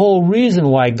that the whole reason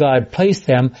why God placed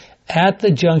them at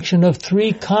the junction of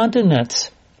 3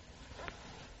 continents?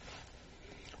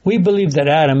 We believe that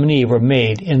Adam and Eve were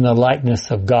made in the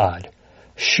likeness of God.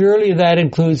 Surely that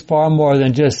includes far more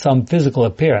than just some physical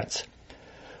appearance.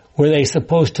 Were they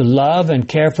supposed to love and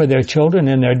care for their children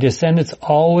and their descendants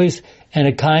always in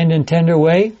a kind and tender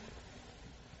way?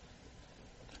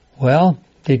 Well,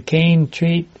 did Cain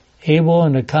treat Abel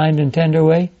in a kind and tender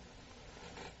way?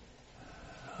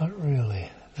 Not really.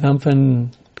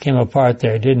 Something came apart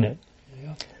there, didn't it?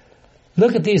 Yeah.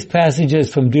 Look at these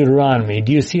passages from Deuteronomy.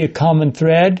 Do you see a common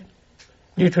thread?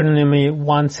 Deuteronomy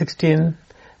 1:16.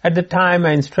 At the time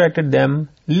I instructed them,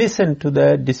 listen to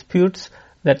the disputes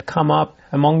that come up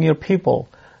among your people.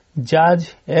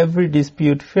 Judge every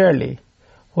dispute fairly,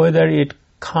 whether it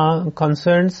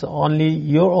concerns only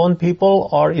your own people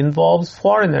or involves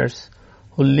foreigners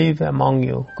who live among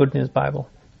you. Good News Bible.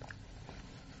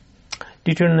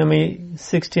 Deuteronomy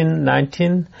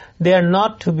 16:19. They are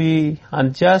not to be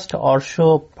unjust or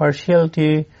show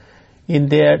partiality in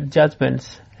their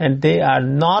judgments, and they are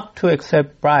not to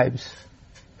accept bribes.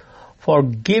 For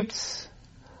gifts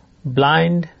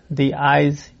blind the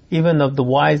eyes even of the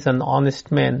wise and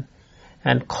honest men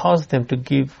and cause them to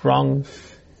give wrong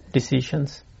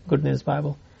decisions. Good News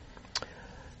Bible.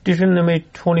 Deuteronomy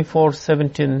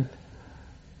 24:17.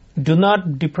 Do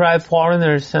not deprive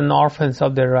foreigners and orphans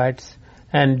of their rights,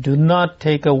 and do not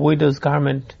take a widow's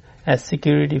garment as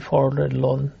security for a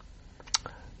loan.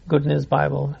 Good News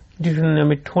Bible.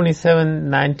 Deuteronomy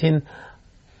 27:19.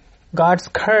 God's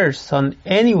curse on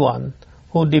anyone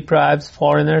who deprives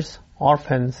foreigners,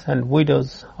 orphans, and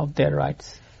widows of their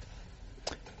rights.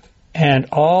 And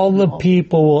all the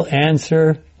people will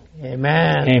answer,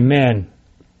 Amen. Amen.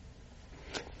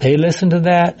 They listened to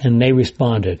that and they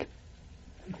responded.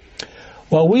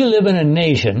 Well, we live in a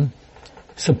nation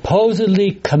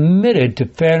supposedly committed to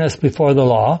fairness before the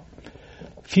law.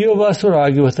 Few of us would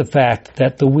argue with the fact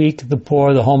that the weak, the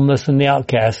poor, the homeless, and the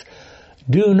outcasts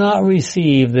do not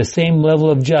receive the same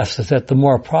level of justice that the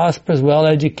more prosperous,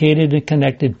 well-educated, and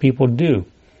connected people do.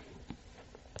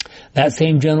 That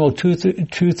same general truth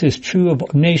is true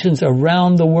of nations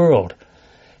around the world.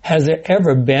 Has there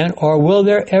ever been, or will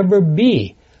there ever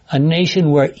be, a nation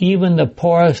where even the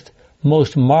poorest,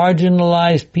 most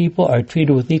marginalized people are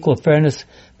treated with equal fairness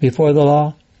before the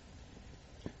law?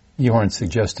 You aren't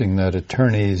suggesting that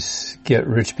attorneys get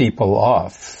rich people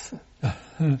off.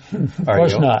 Of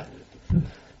course not.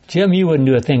 Jim, you wouldn't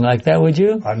do a thing like that, would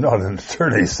you? I'm not an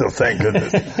attorney, so thank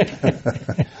goodness.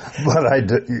 But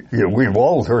we've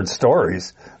all heard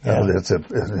stories. Yeah. It's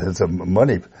a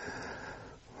money.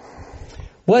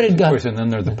 What did God? Of course, and then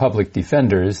there are the public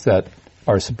defenders that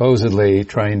are supposedly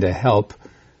trying to help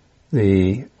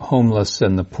the homeless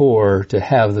and the poor to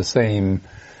have the same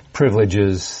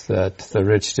privileges that the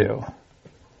rich do.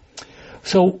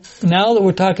 So now that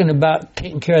we're talking about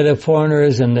taking care of the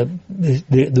foreigners and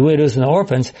the widows and the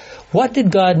orphans, what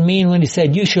did God mean when He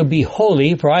said, "You shall be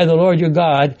holy, for I, the Lord your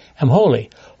God, am holy"?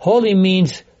 Holy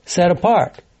means set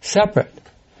apart, separate.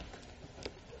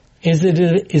 Is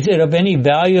it of any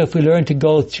value if we learn to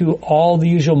go through all the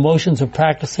usual motions of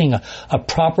practicing a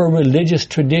proper religious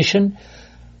tradition,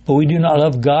 but we do not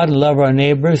love God and love our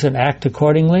neighbors and act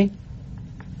accordingly?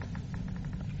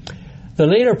 The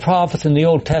later prophets in the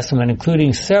Old Testament,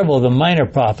 including several of the minor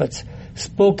prophets,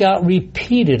 spoke out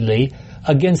repeatedly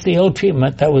against the ill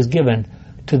treatment that was given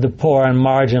to the poor and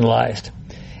marginalized.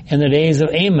 In the days of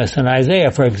Amos and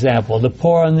Isaiah, for example, the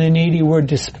poor and the needy were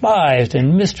despised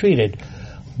and mistreated,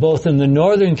 both in the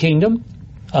northern kingdom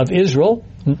of Israel,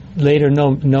 later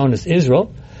known as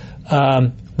Israel,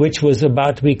 which was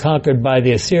about to be conquered by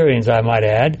the Assyrians, I might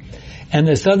add, and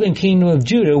the southern kingdom of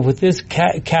Judah with its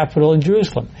capital in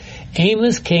Jerusalem.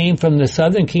 Amos came from the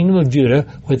southern kingdom of Judah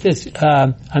with this,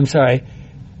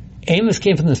 Amos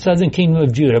came from the southern kingdom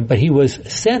of Judah, but he was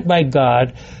sent by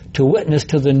God to witness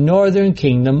to the northern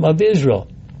kingdom of Israel.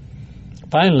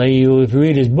 Finally, if you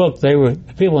read his book, the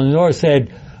people in the north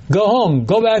said, "Go home,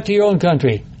 go back to your own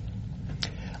country."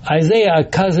 Isaiah, a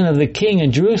cousin of the king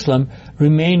in Jerusalem,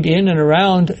 remained in and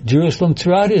around Jerusalem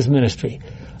throughout his ministry.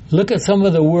 Look at some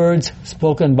of the words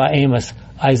spoken by Amos,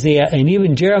 Isaiah, and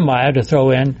even Jeremiah, to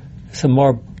throw in some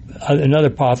more, another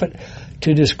prophet,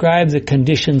 to describe the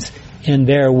conditions in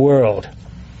their world.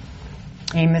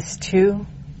 Amos 2,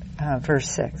 verse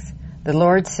 6. The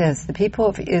Lord says, "The people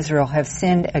of Israel have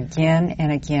sinned again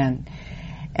and again,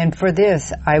 and for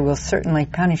this I will certainly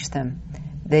punish them.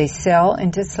 They sell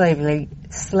into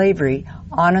slavery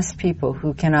honest people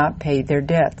who cannot pay their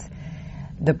debts,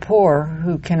 the poor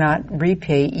who cannot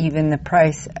repay even the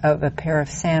price of a pair of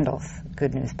sandals."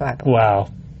 Good News Bible. Wow.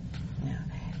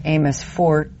 Amos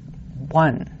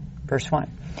 4:1, verse 1.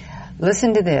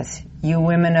 "Listen to this, you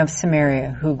women of Samaria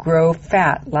who grow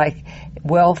fat like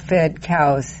well-fed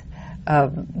cows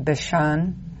of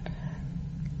Bashan,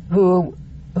 who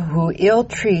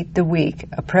ill-treat the weak,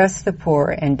 oppress the poor,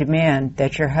 and demand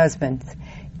that your husbands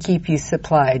keep you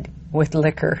supplied with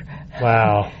liquor."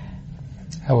 Wow.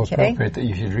 How appropriate that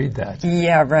you should read that.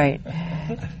 Yeah, right.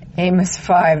 Amos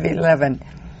 5:11.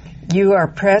 You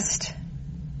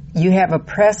have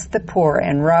oppressed the poor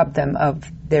and robbed them of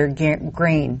their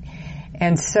grain,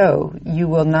 and so you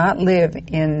will not live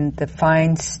in the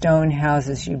fine stone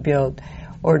houses you build,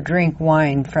 or drink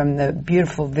wine from the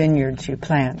beautiful vineyards you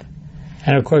plant.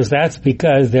 And of course that's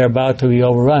because they're about to be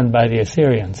overrun by the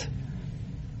Assyrians.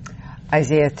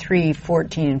 Isaiah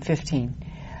 3:14 and 15.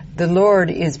 The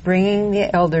Lord is bringing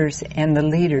the elders and the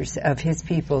leaders of his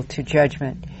people to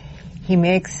judgment. He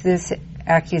makes this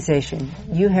accusation: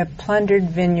 you have plundered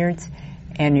vineyards,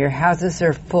 and your houses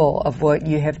are full of what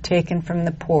you have taken from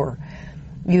the poor.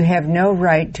 You have no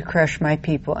right to crush my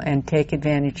people and take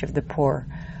advantage of the poor.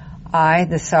 I,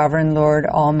 the sovereign Lord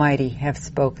Almighty, have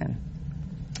spoken.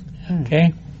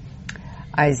 Okay.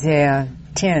 Isaiah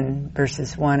 10,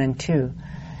 verses 1 and 2.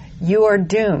 You are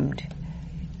doomed.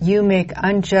 You make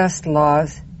unjust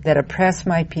laws that oppress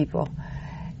my people.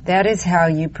 That is how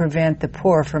you prevent the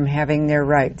poor from having their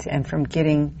rights and from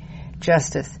getting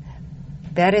justice.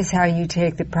 That is how you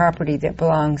take the property that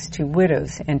belongs to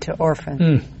widows and to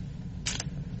orphans.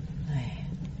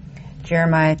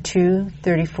 Jeremiah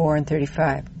 2:34 and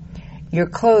 35. Your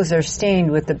clothes are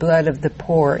stained with the blood of the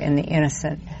poor and the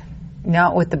innocent,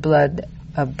 not with the blood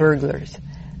of burglars.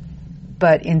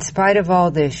 But in spite of all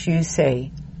this, you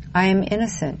say, I am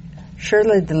innocent.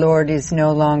 Surely the Lord is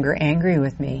no longer angry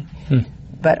with me.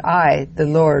 But I, the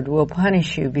Lord, will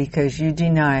punish you because you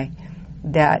deny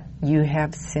that you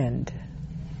have sinned.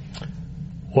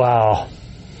 Wow.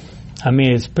 I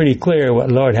mean, it's pretty clear what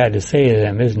the Lord had to say to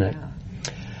them, isn't it?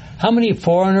 How many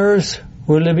foreigners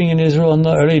were living in Israel in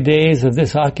the early days of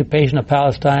this occupation of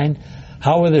Palestine?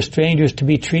 How were the strangers to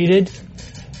be treated?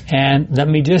 And let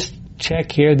me just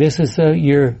check here. This is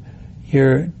your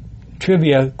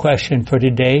trivia question for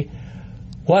today.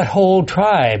 What whole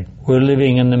tribe were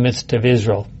living in the midst of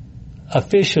Israel?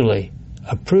 Officially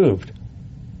approved.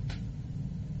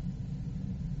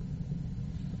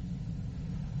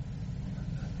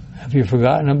 Have you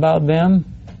forgotten about them?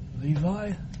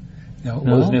 Levi? No,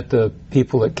 wasn't it the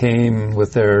people that came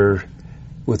with their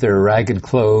ragged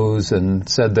clothes and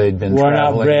said they'd been worn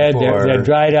out traveling bread, for they're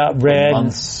dried out bread,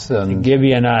 months, and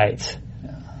Gibeonites.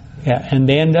 Yeah, and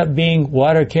they end up being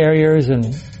water carriers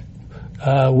and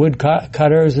wood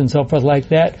cutters and so forth like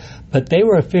that. But they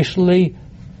were officially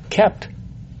kept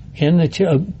in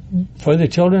for the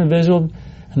children of Israel,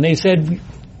 and they said,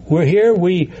 "We're here.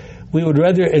 We would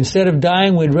rather, instead of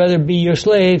dying, we'd rather be your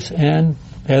slaves." And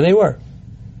there they were.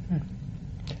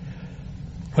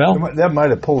 Well, that might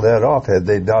have pulled that off had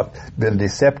they not been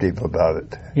deceptive about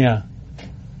it. Yeah.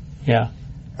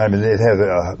 I mean, it had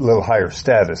a little higher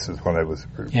status, is what I was.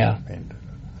 Yeah.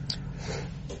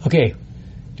 Okay.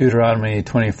 Deuteronomy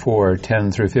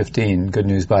 24:10-15, Good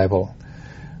News Bible.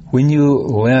 When you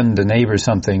lend a neighbor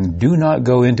something, do not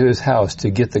go into his house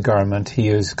to get the garment he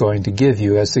is going to give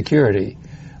you as security.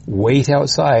 Wait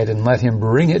outside and let him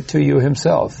bring it to you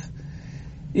himself.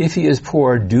 If he is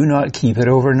poor, do not keep it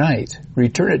overnight.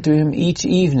 Return it to him each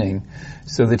evening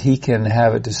so that he can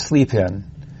have it to sleep in.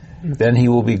 Then he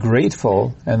will be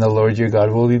grateful, and the Lord your God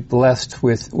will be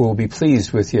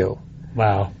pleased with you.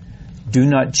 Wow. Do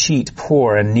not cheat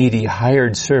poor and needy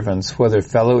hired servants, whether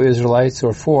fellow Israelites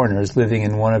or foreigners living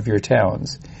in one of your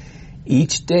towns.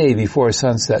 Each day before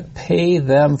sunset, pay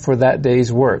them for that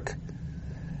day's work.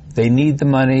 They need the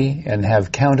money and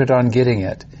have counted on getting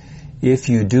it. If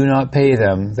you do not pay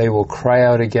them, they will cry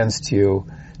out against you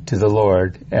to the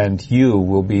Lord, and you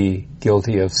will be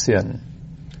guilty of sin.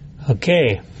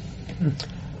 Okay.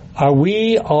 Are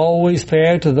we always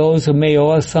fair to those who may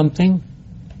owe us something?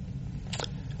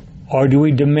 Or do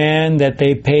we demand that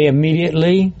they pay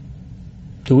immediately?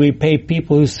 Do we pay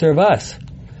people who serve us?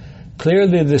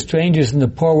 Clearly, the strangers and the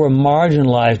poor were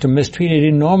marginalized or mistreated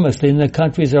enormously in the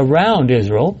countries around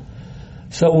Israel.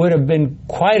 So it would have been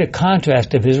quite a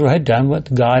contrast if Israel had done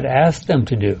what God asked them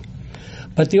to do.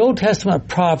 But the Old Testament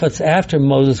prophets after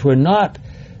Moses were not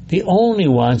the only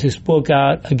ones who spoke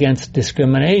out against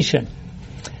discrimination.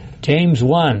 James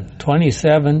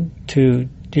 1:27 to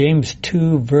James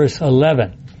 2 verse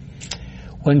 11.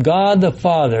 When God the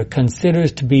Father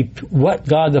considers to be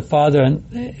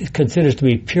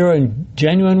pure and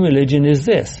genuine religion is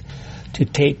this: to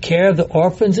take care of the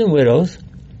orphans and widows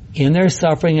in their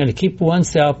suffering and to keep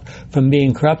oneself from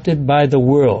being corrupted by the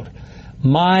world.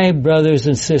 My brothers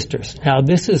and sisters. Now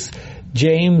this is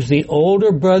James, the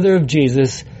older brother of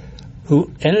Jesus,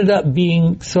 who ended up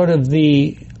being sort of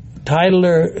the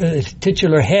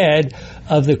titular head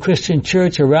of the Christian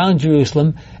church around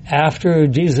Jerusalem after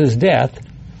Jesus' death.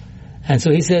 And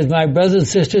so he says, my brothers and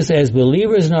sisters, as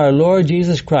believers in our Lord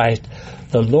Jesus Christ,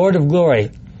 the Lord of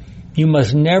glory, you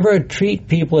must never treat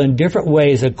people in different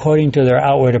ways according to their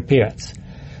outward appearance.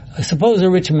 Suppose a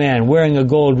rich man wearing a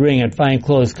gold ring and fine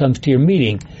clothes comes to your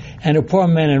meeting, and a poor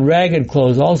man in ragged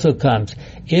clothes also comes.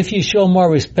 If you show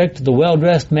more respect to the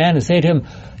well-dressed man and say to him,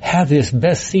 have this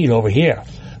best seat over here,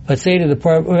 but say to the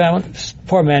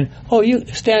poor man, oh, you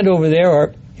stand over there,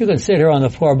 or you can sit here on the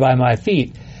floor by my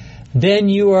feet, then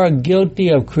you are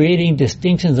guilty of creating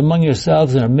distinctions among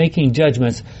yourselves and of making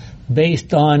judgments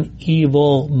based on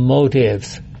evil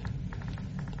motives.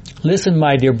 Listen,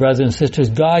 my dear brothers and sisters,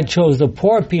 God chose the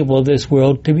poor people of this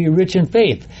world to be rich in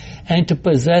faith and to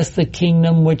possess the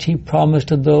kingdom which he promised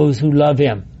to those who love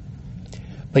him.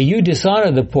 But you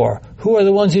dishonor the poor. Who are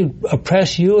the ones who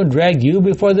oppress you and drag you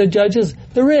before the judges?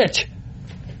 The rich.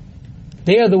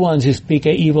 They are the ones who speak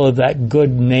evil of that good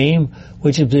name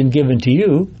which has been given to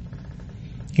you.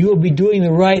 You will be doing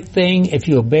the right thing if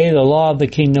you obey the law of the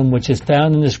kingdom which is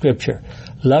found in the scripture.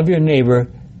 Love your neighbor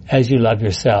as you love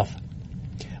yourself.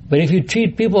 But if you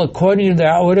treat people according to their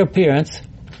outward appearance,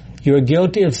 you are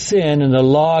guilty of sin and the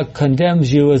law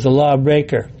condemns you as a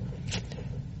lawbreaker.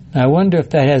 Now, I wonder if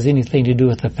that has anything to do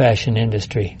with the fashion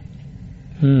industry.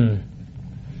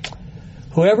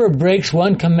 Whoever breaks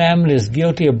one commandment is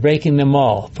guilty of breaking them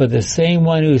all. For the same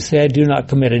one who said, do not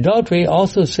commit adultery,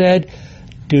 also said,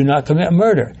 do not commit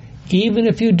murder. Even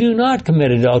if you do not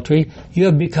commit adultery, you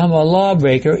have become a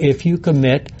lawbreaker if you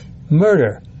commit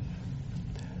murder.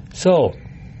 So,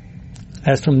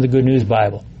 that's from the Good News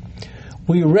Bible.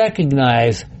 We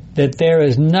recognize that there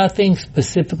is nothing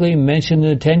specifically mentioned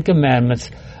in the Ten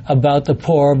Commandments about the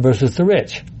poor versus the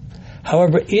rich.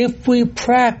 However, if we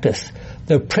practice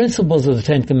the principles of the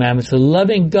Ten Commandments of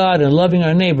loving God and loving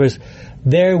our neighbors,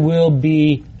 there will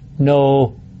be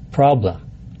no problem.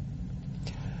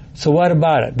 So what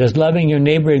about it? Does loving your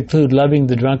neighbor include loving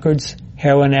the drunkards,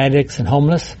 heroin addicts, and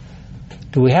homeless?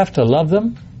 Do we have to love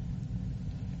them?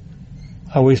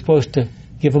 Are we supposed to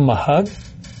give them a hug?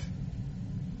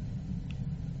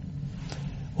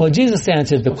 Well, Jesus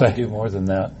answered the question. Do more than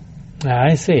that.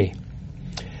 I see.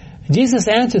 Jesus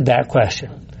answered that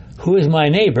question, who is my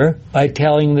neighbor, by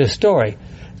telling this story.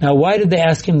 Now, why did they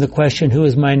ask him the question, who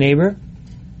is my neighbor?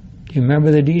 Do you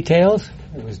remember the details?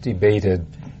 It was debated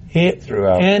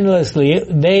throughout. Endlessly.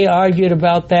 They argued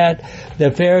about that.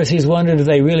 The Pharisees wondered if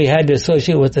they really had to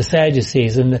associate with the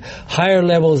Sadducees, and the higher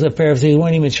levels of Pharisees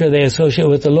weren't even sure they associate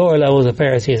with the lower levels of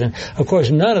Pharisees. And of course,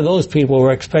 none of those people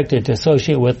were expected to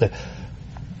associate with the,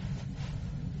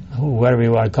 whatever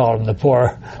you want to call them, the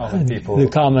poor, common people, the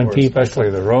common people,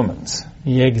 especially the Romans.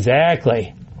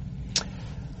 Exactly.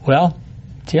 Well,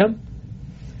 Jim?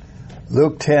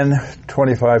 Luke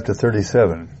 10:25 to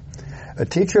 37. A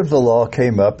teacher of the law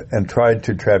came up and tried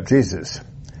to trap Jesus.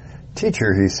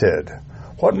 Teacher, he said,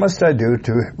 what must I do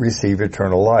to receive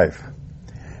eternal life?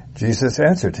 Jesus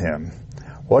answered him,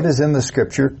 what is in the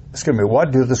scripture?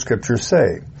 What do the scriptures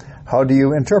say? How do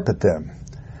you interpret them?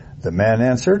 The man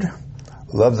answered,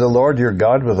 love the Lord your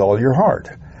God with all your heart,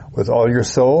 with all your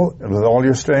soul, and with all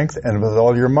your strength, and with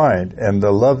all your mind, and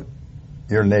to love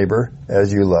your neighbor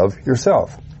as you love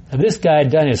yourself. Now, this guy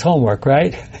had done his homework,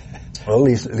 right? Well,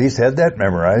 at least had that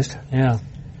memorized. Yeah.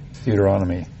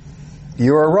 Deuteronomy.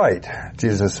 You are right,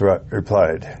 Jesus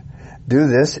replied. Do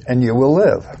this and you will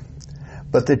live.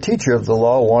 But the teacher of the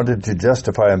law wanted to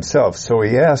justify himself, so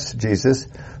he asked Jesus,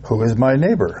 Who is my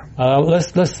neighbor?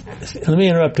 Let me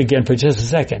interrupt again for just a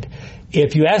second.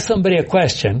 If you ask somebody a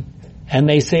question and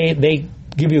they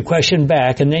give you a question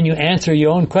back and then you answer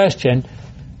your own question,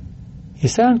 you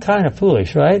sound kind of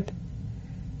foolish, right?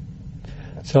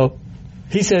 So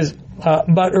he says,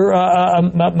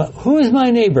 who is my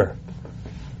neighbor?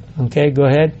 Okay, go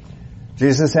ahead.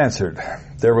 Jesus answered,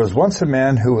 there was once a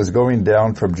man who was going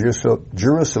down from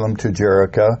Jerusalem to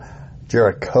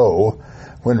Jericho,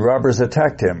 when robbers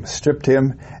attacked him, stripped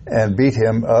him, and beat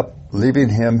him up, leaving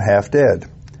him half dead.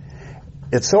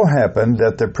 It so happened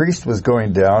that the priest was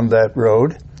going down that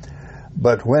road,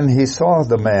 but when he saw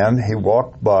the man, he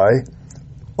walked by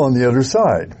on the other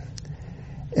side.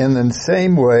 In the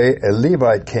same way, a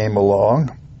Levite came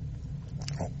along,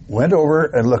 went over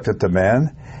and looked at the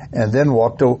man, and then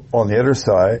walked by on the other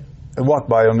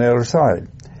side.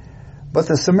 But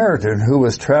the Samaritan who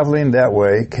was traveling that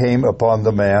way came upon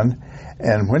the man,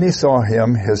 and when he saw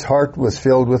him, his heart was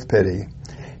filled with pity.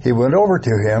 He went over to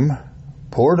him,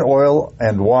 poured oil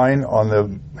and wine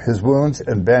on his wounds,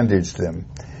 and bandaged them.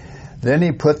 Then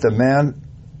he put the man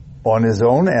on his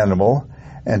own animal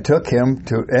and took him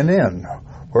to an inn,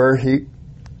 where he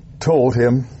took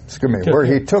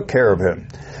care of him.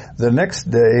 The next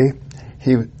day,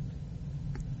 he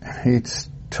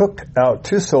took out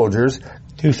two silver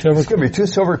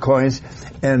coins,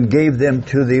 and gave them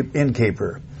to the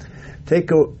innkeeper. Take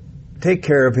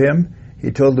care of him,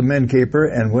 he told the innkeeper,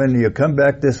 and when you come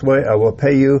back this way, I will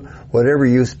pay you whatever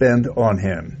you spend on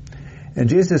him. And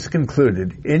Jesus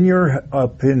concluded, in your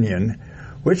opinion,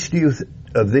 which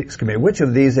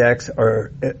of these acts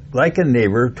are like a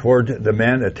neighbor toward the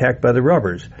man attacked by the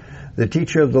robbers? The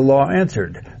teacher of the law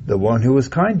answered, the one who was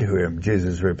kind to him.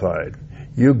 Jesus replied,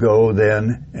 you go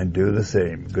then and do the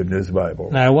same. Good News Bible.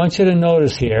 Now I want you to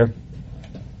notice here,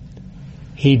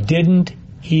 he didn't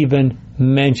even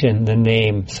mention the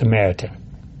name Samaritan.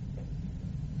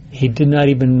 He did not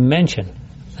even mention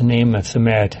the name of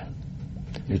Samaritan.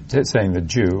 You're saying the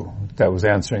Jew that was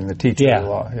answering the teacher of the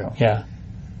law. Yeah.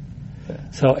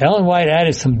 So Ellen White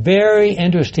added some very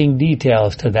interesting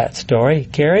details to that story.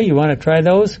 Carrie, you want to try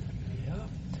those? Yeah.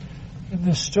 In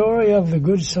the story of the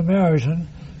Good Samaritan,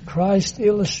 Christ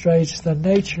illustrates the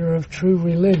nature of true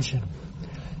religion.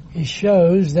 He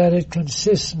shows that it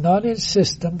consists not in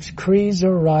systems, creeds,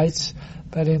 or rites,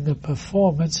 but in the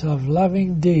performance of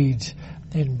loving deeds,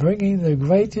 in bringing the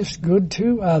greatest good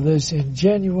to others in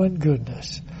genuine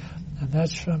goodness. And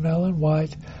that's from Ellen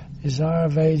White, Desire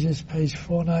of Ages, page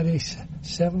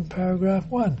 497, paragraph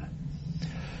 1.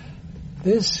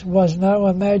 This was no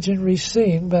imaginary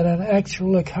scene, but an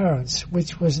actual occurrence,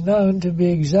 which was known to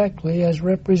be exactly as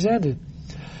represented.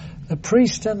 The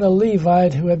priest and the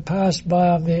Levite who had passed by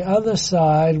on the other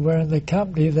side were in the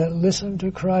company that listened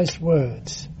to Christ's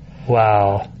words.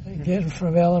 Wow. Again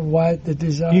from Ellen White, The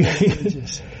Desire of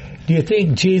Ages. Do you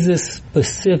think Jesus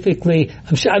specifically,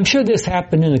 I'm sure this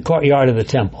happened in the courtyard of the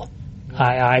temple.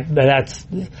 That's,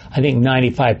 I think,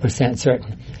 95%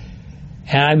 certain.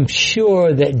 And I'm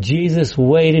sure that Jesus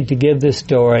waited to give this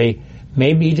story,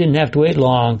 maybe he didn't have to wait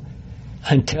long,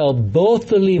 until both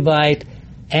the Levite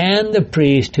and the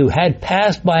priest who had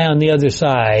passed by on the other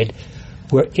side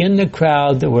were in the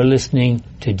crowd that were listening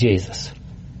to Jesus.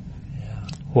 Yeah.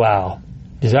 Wow.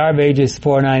 Desire of Ages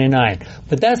 499.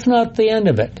 But that's not the end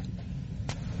of it.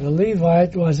 The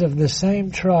Levite was of the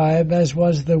same tribe as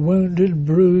was the wounded,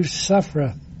 bruised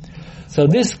sufferer. So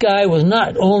this guy was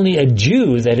not only a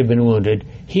Jew that had been wounded,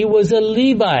 he was a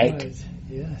Levite. Right.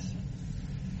 Yes.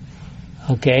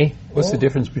 Okay? What's the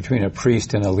difference between a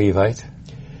priest and a Levite?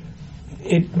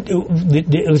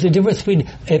 It was a difference between,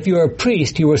 if you were a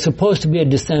priest, you were supposed to be a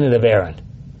descendant of Aaron.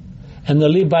 And the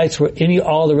Levites were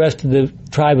all the rest of the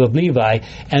tribe of Levi,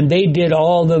 and they did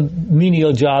all the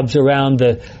menial jobs around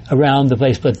the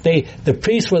place, but the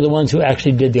priests were the ones who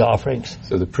actually did the offerings.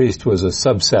 So the priest was a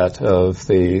subset of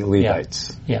the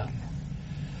Levites. Yeah.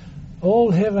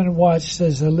 All heaven watched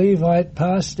as the Levite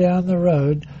passed down the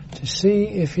road to see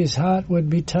if his heart would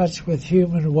be touched with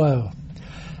human woe.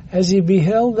 As he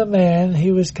beheld the man,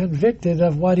 he was convicted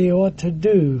of what he ought to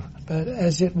do, but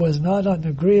as it was not an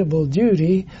agreeable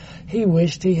duty, he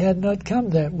wished he had not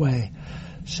come that way,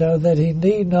 so that he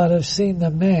need not have seen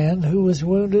the man who was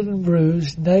wounded and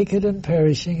bruised, naked and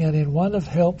perishing, and in want of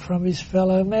help from his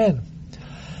fellow men.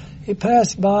 He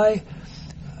passed by,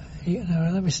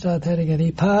 let me start that again.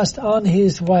 He passed on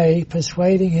his way,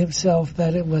 persuading himself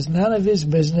that it was none of his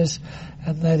business,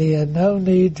 and that he had no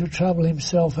need to trouble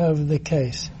himself over the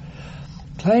case.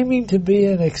 Claiming to be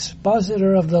an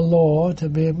expositor of the law, to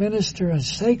be a minister in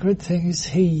sacred things,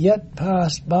 he yet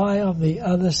passed by on the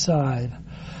other side.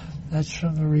 That's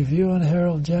from the Review and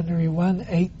Herald, January 1,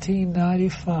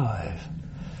 1895.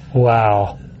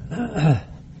 Wow.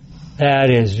 That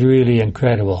is really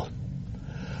incredible.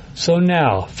 So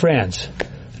now, friends,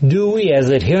 do we,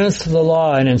 as adherents to the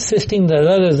law and insisting that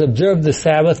others observe the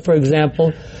Sabbath, for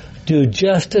example, do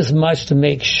just as much to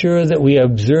make sure that we are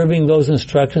observing those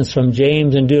instructions from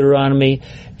James and Deuteronomy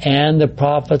and the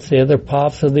prophets, the other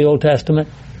prophets of the Old Testament?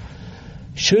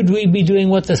 Should we be doing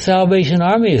what the Salvation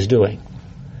Army is doing?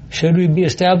 Should we be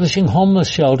establishing homeless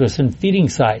shelters and feeding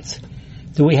sites?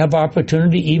 Do we have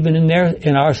opportunity even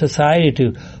in our society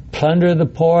to plunder the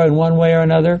poor in one way or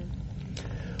another?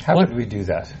 How would we do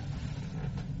that?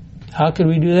 How could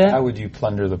we do that? How would you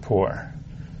plunder the poor?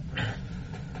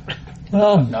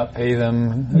 Well, not pay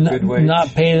them a good wage?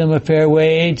 Not pay them a fair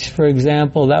wage, for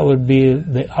example. That would be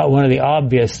one of the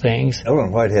obvious things.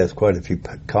 Ellen White has quite a few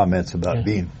comments about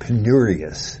being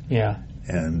penurious. Yeah.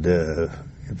 And,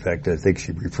 in fact, I think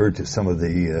she referred to some of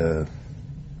the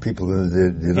people in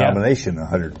the denomination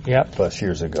 100 plus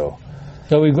years ago.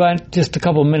 So we've got just a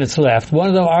couple of minutes left. One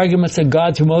of the arguments that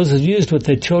God through Moses used with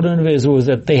the children of Israel was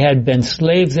that they had been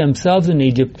slaves themselves in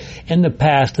Egypt in the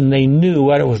past, and they knew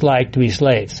what it was like to be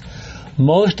slaves.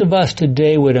 Most of us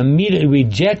today would immediately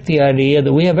reject the idea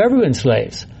that we have ever been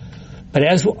slaves. But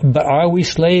are we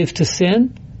slaves to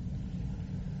sin?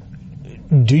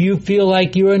 Do you feel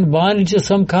like you're in bondage of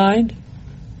some kind?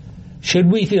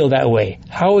 Should we feel that way?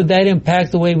 How would that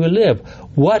impact the way we live?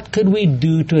 What could we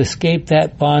do to escape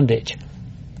that bondage?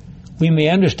 We may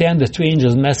understand the three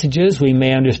angels' messages. We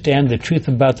may understand the truth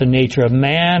about the nature of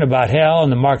man, about hell,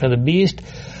 and the mark of the beast.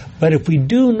 But if we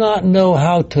do not know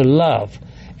how to love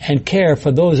and care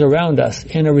for those around us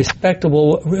in a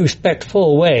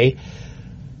respectful way,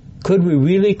 could we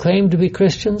really claim to be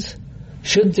Christians?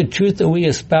 Should the truth that we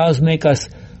espouse make us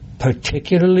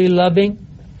particularly loving?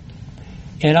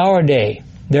 In our day,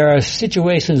 there are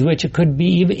situations which it could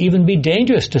be even be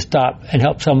dangerous to stop and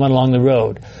help someone along the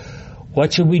road.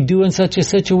 What should we do in such a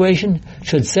situation?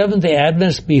 Should Seventh-day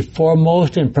Adventists be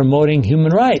foremost in promoting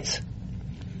human rights?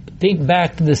 Think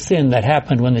back to the sin that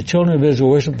happened when the children of Israel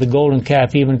worshipped the golden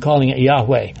calf, even calling it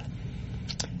Yahweh.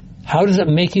 How does it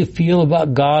make you feel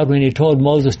about God when He told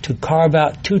Moses to carve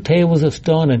out 2 tables of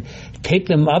stone and take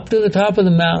them up to the top of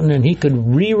the mountain, and He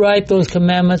could rewrite those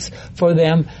commandments for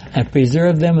them and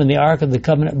preserve them in the Ark of the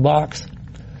Covenant box?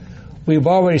 We've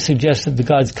already suggested that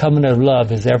God's covenant of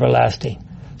love is everlasting.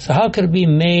 So how could it be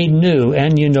made new?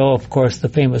 And you know, of course, the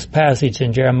famous passage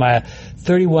in Jeremiah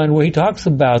 31 where He talks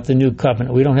about the new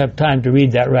covenant. We don't have time to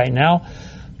read that right now,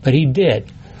 but He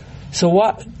did. So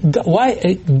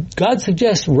why God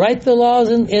suggests write the laws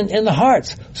in the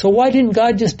hearts. So why didn't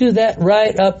God just do that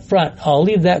right up front? I'll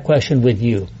leave that question with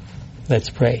you. Let's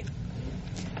pray.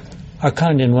 Our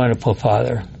kind and wonderful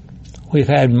Father, we've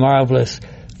had marvelous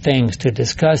things to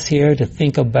discuss here, to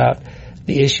think about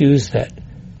the issues that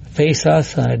face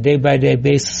us on a day-by-day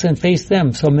basis and faced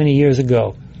them so many years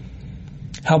ago.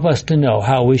 Help us to know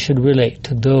how we should relate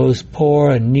to those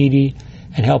poor and needy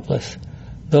and helpless,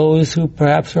 those who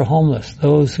perhaps are homeless,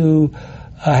 those who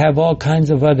have all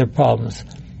kinds of other problems.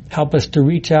 Help us to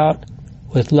reach out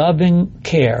with loving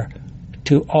care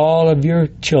to all of your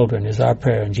children is our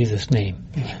prayer in Jesus' name.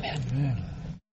 Amen.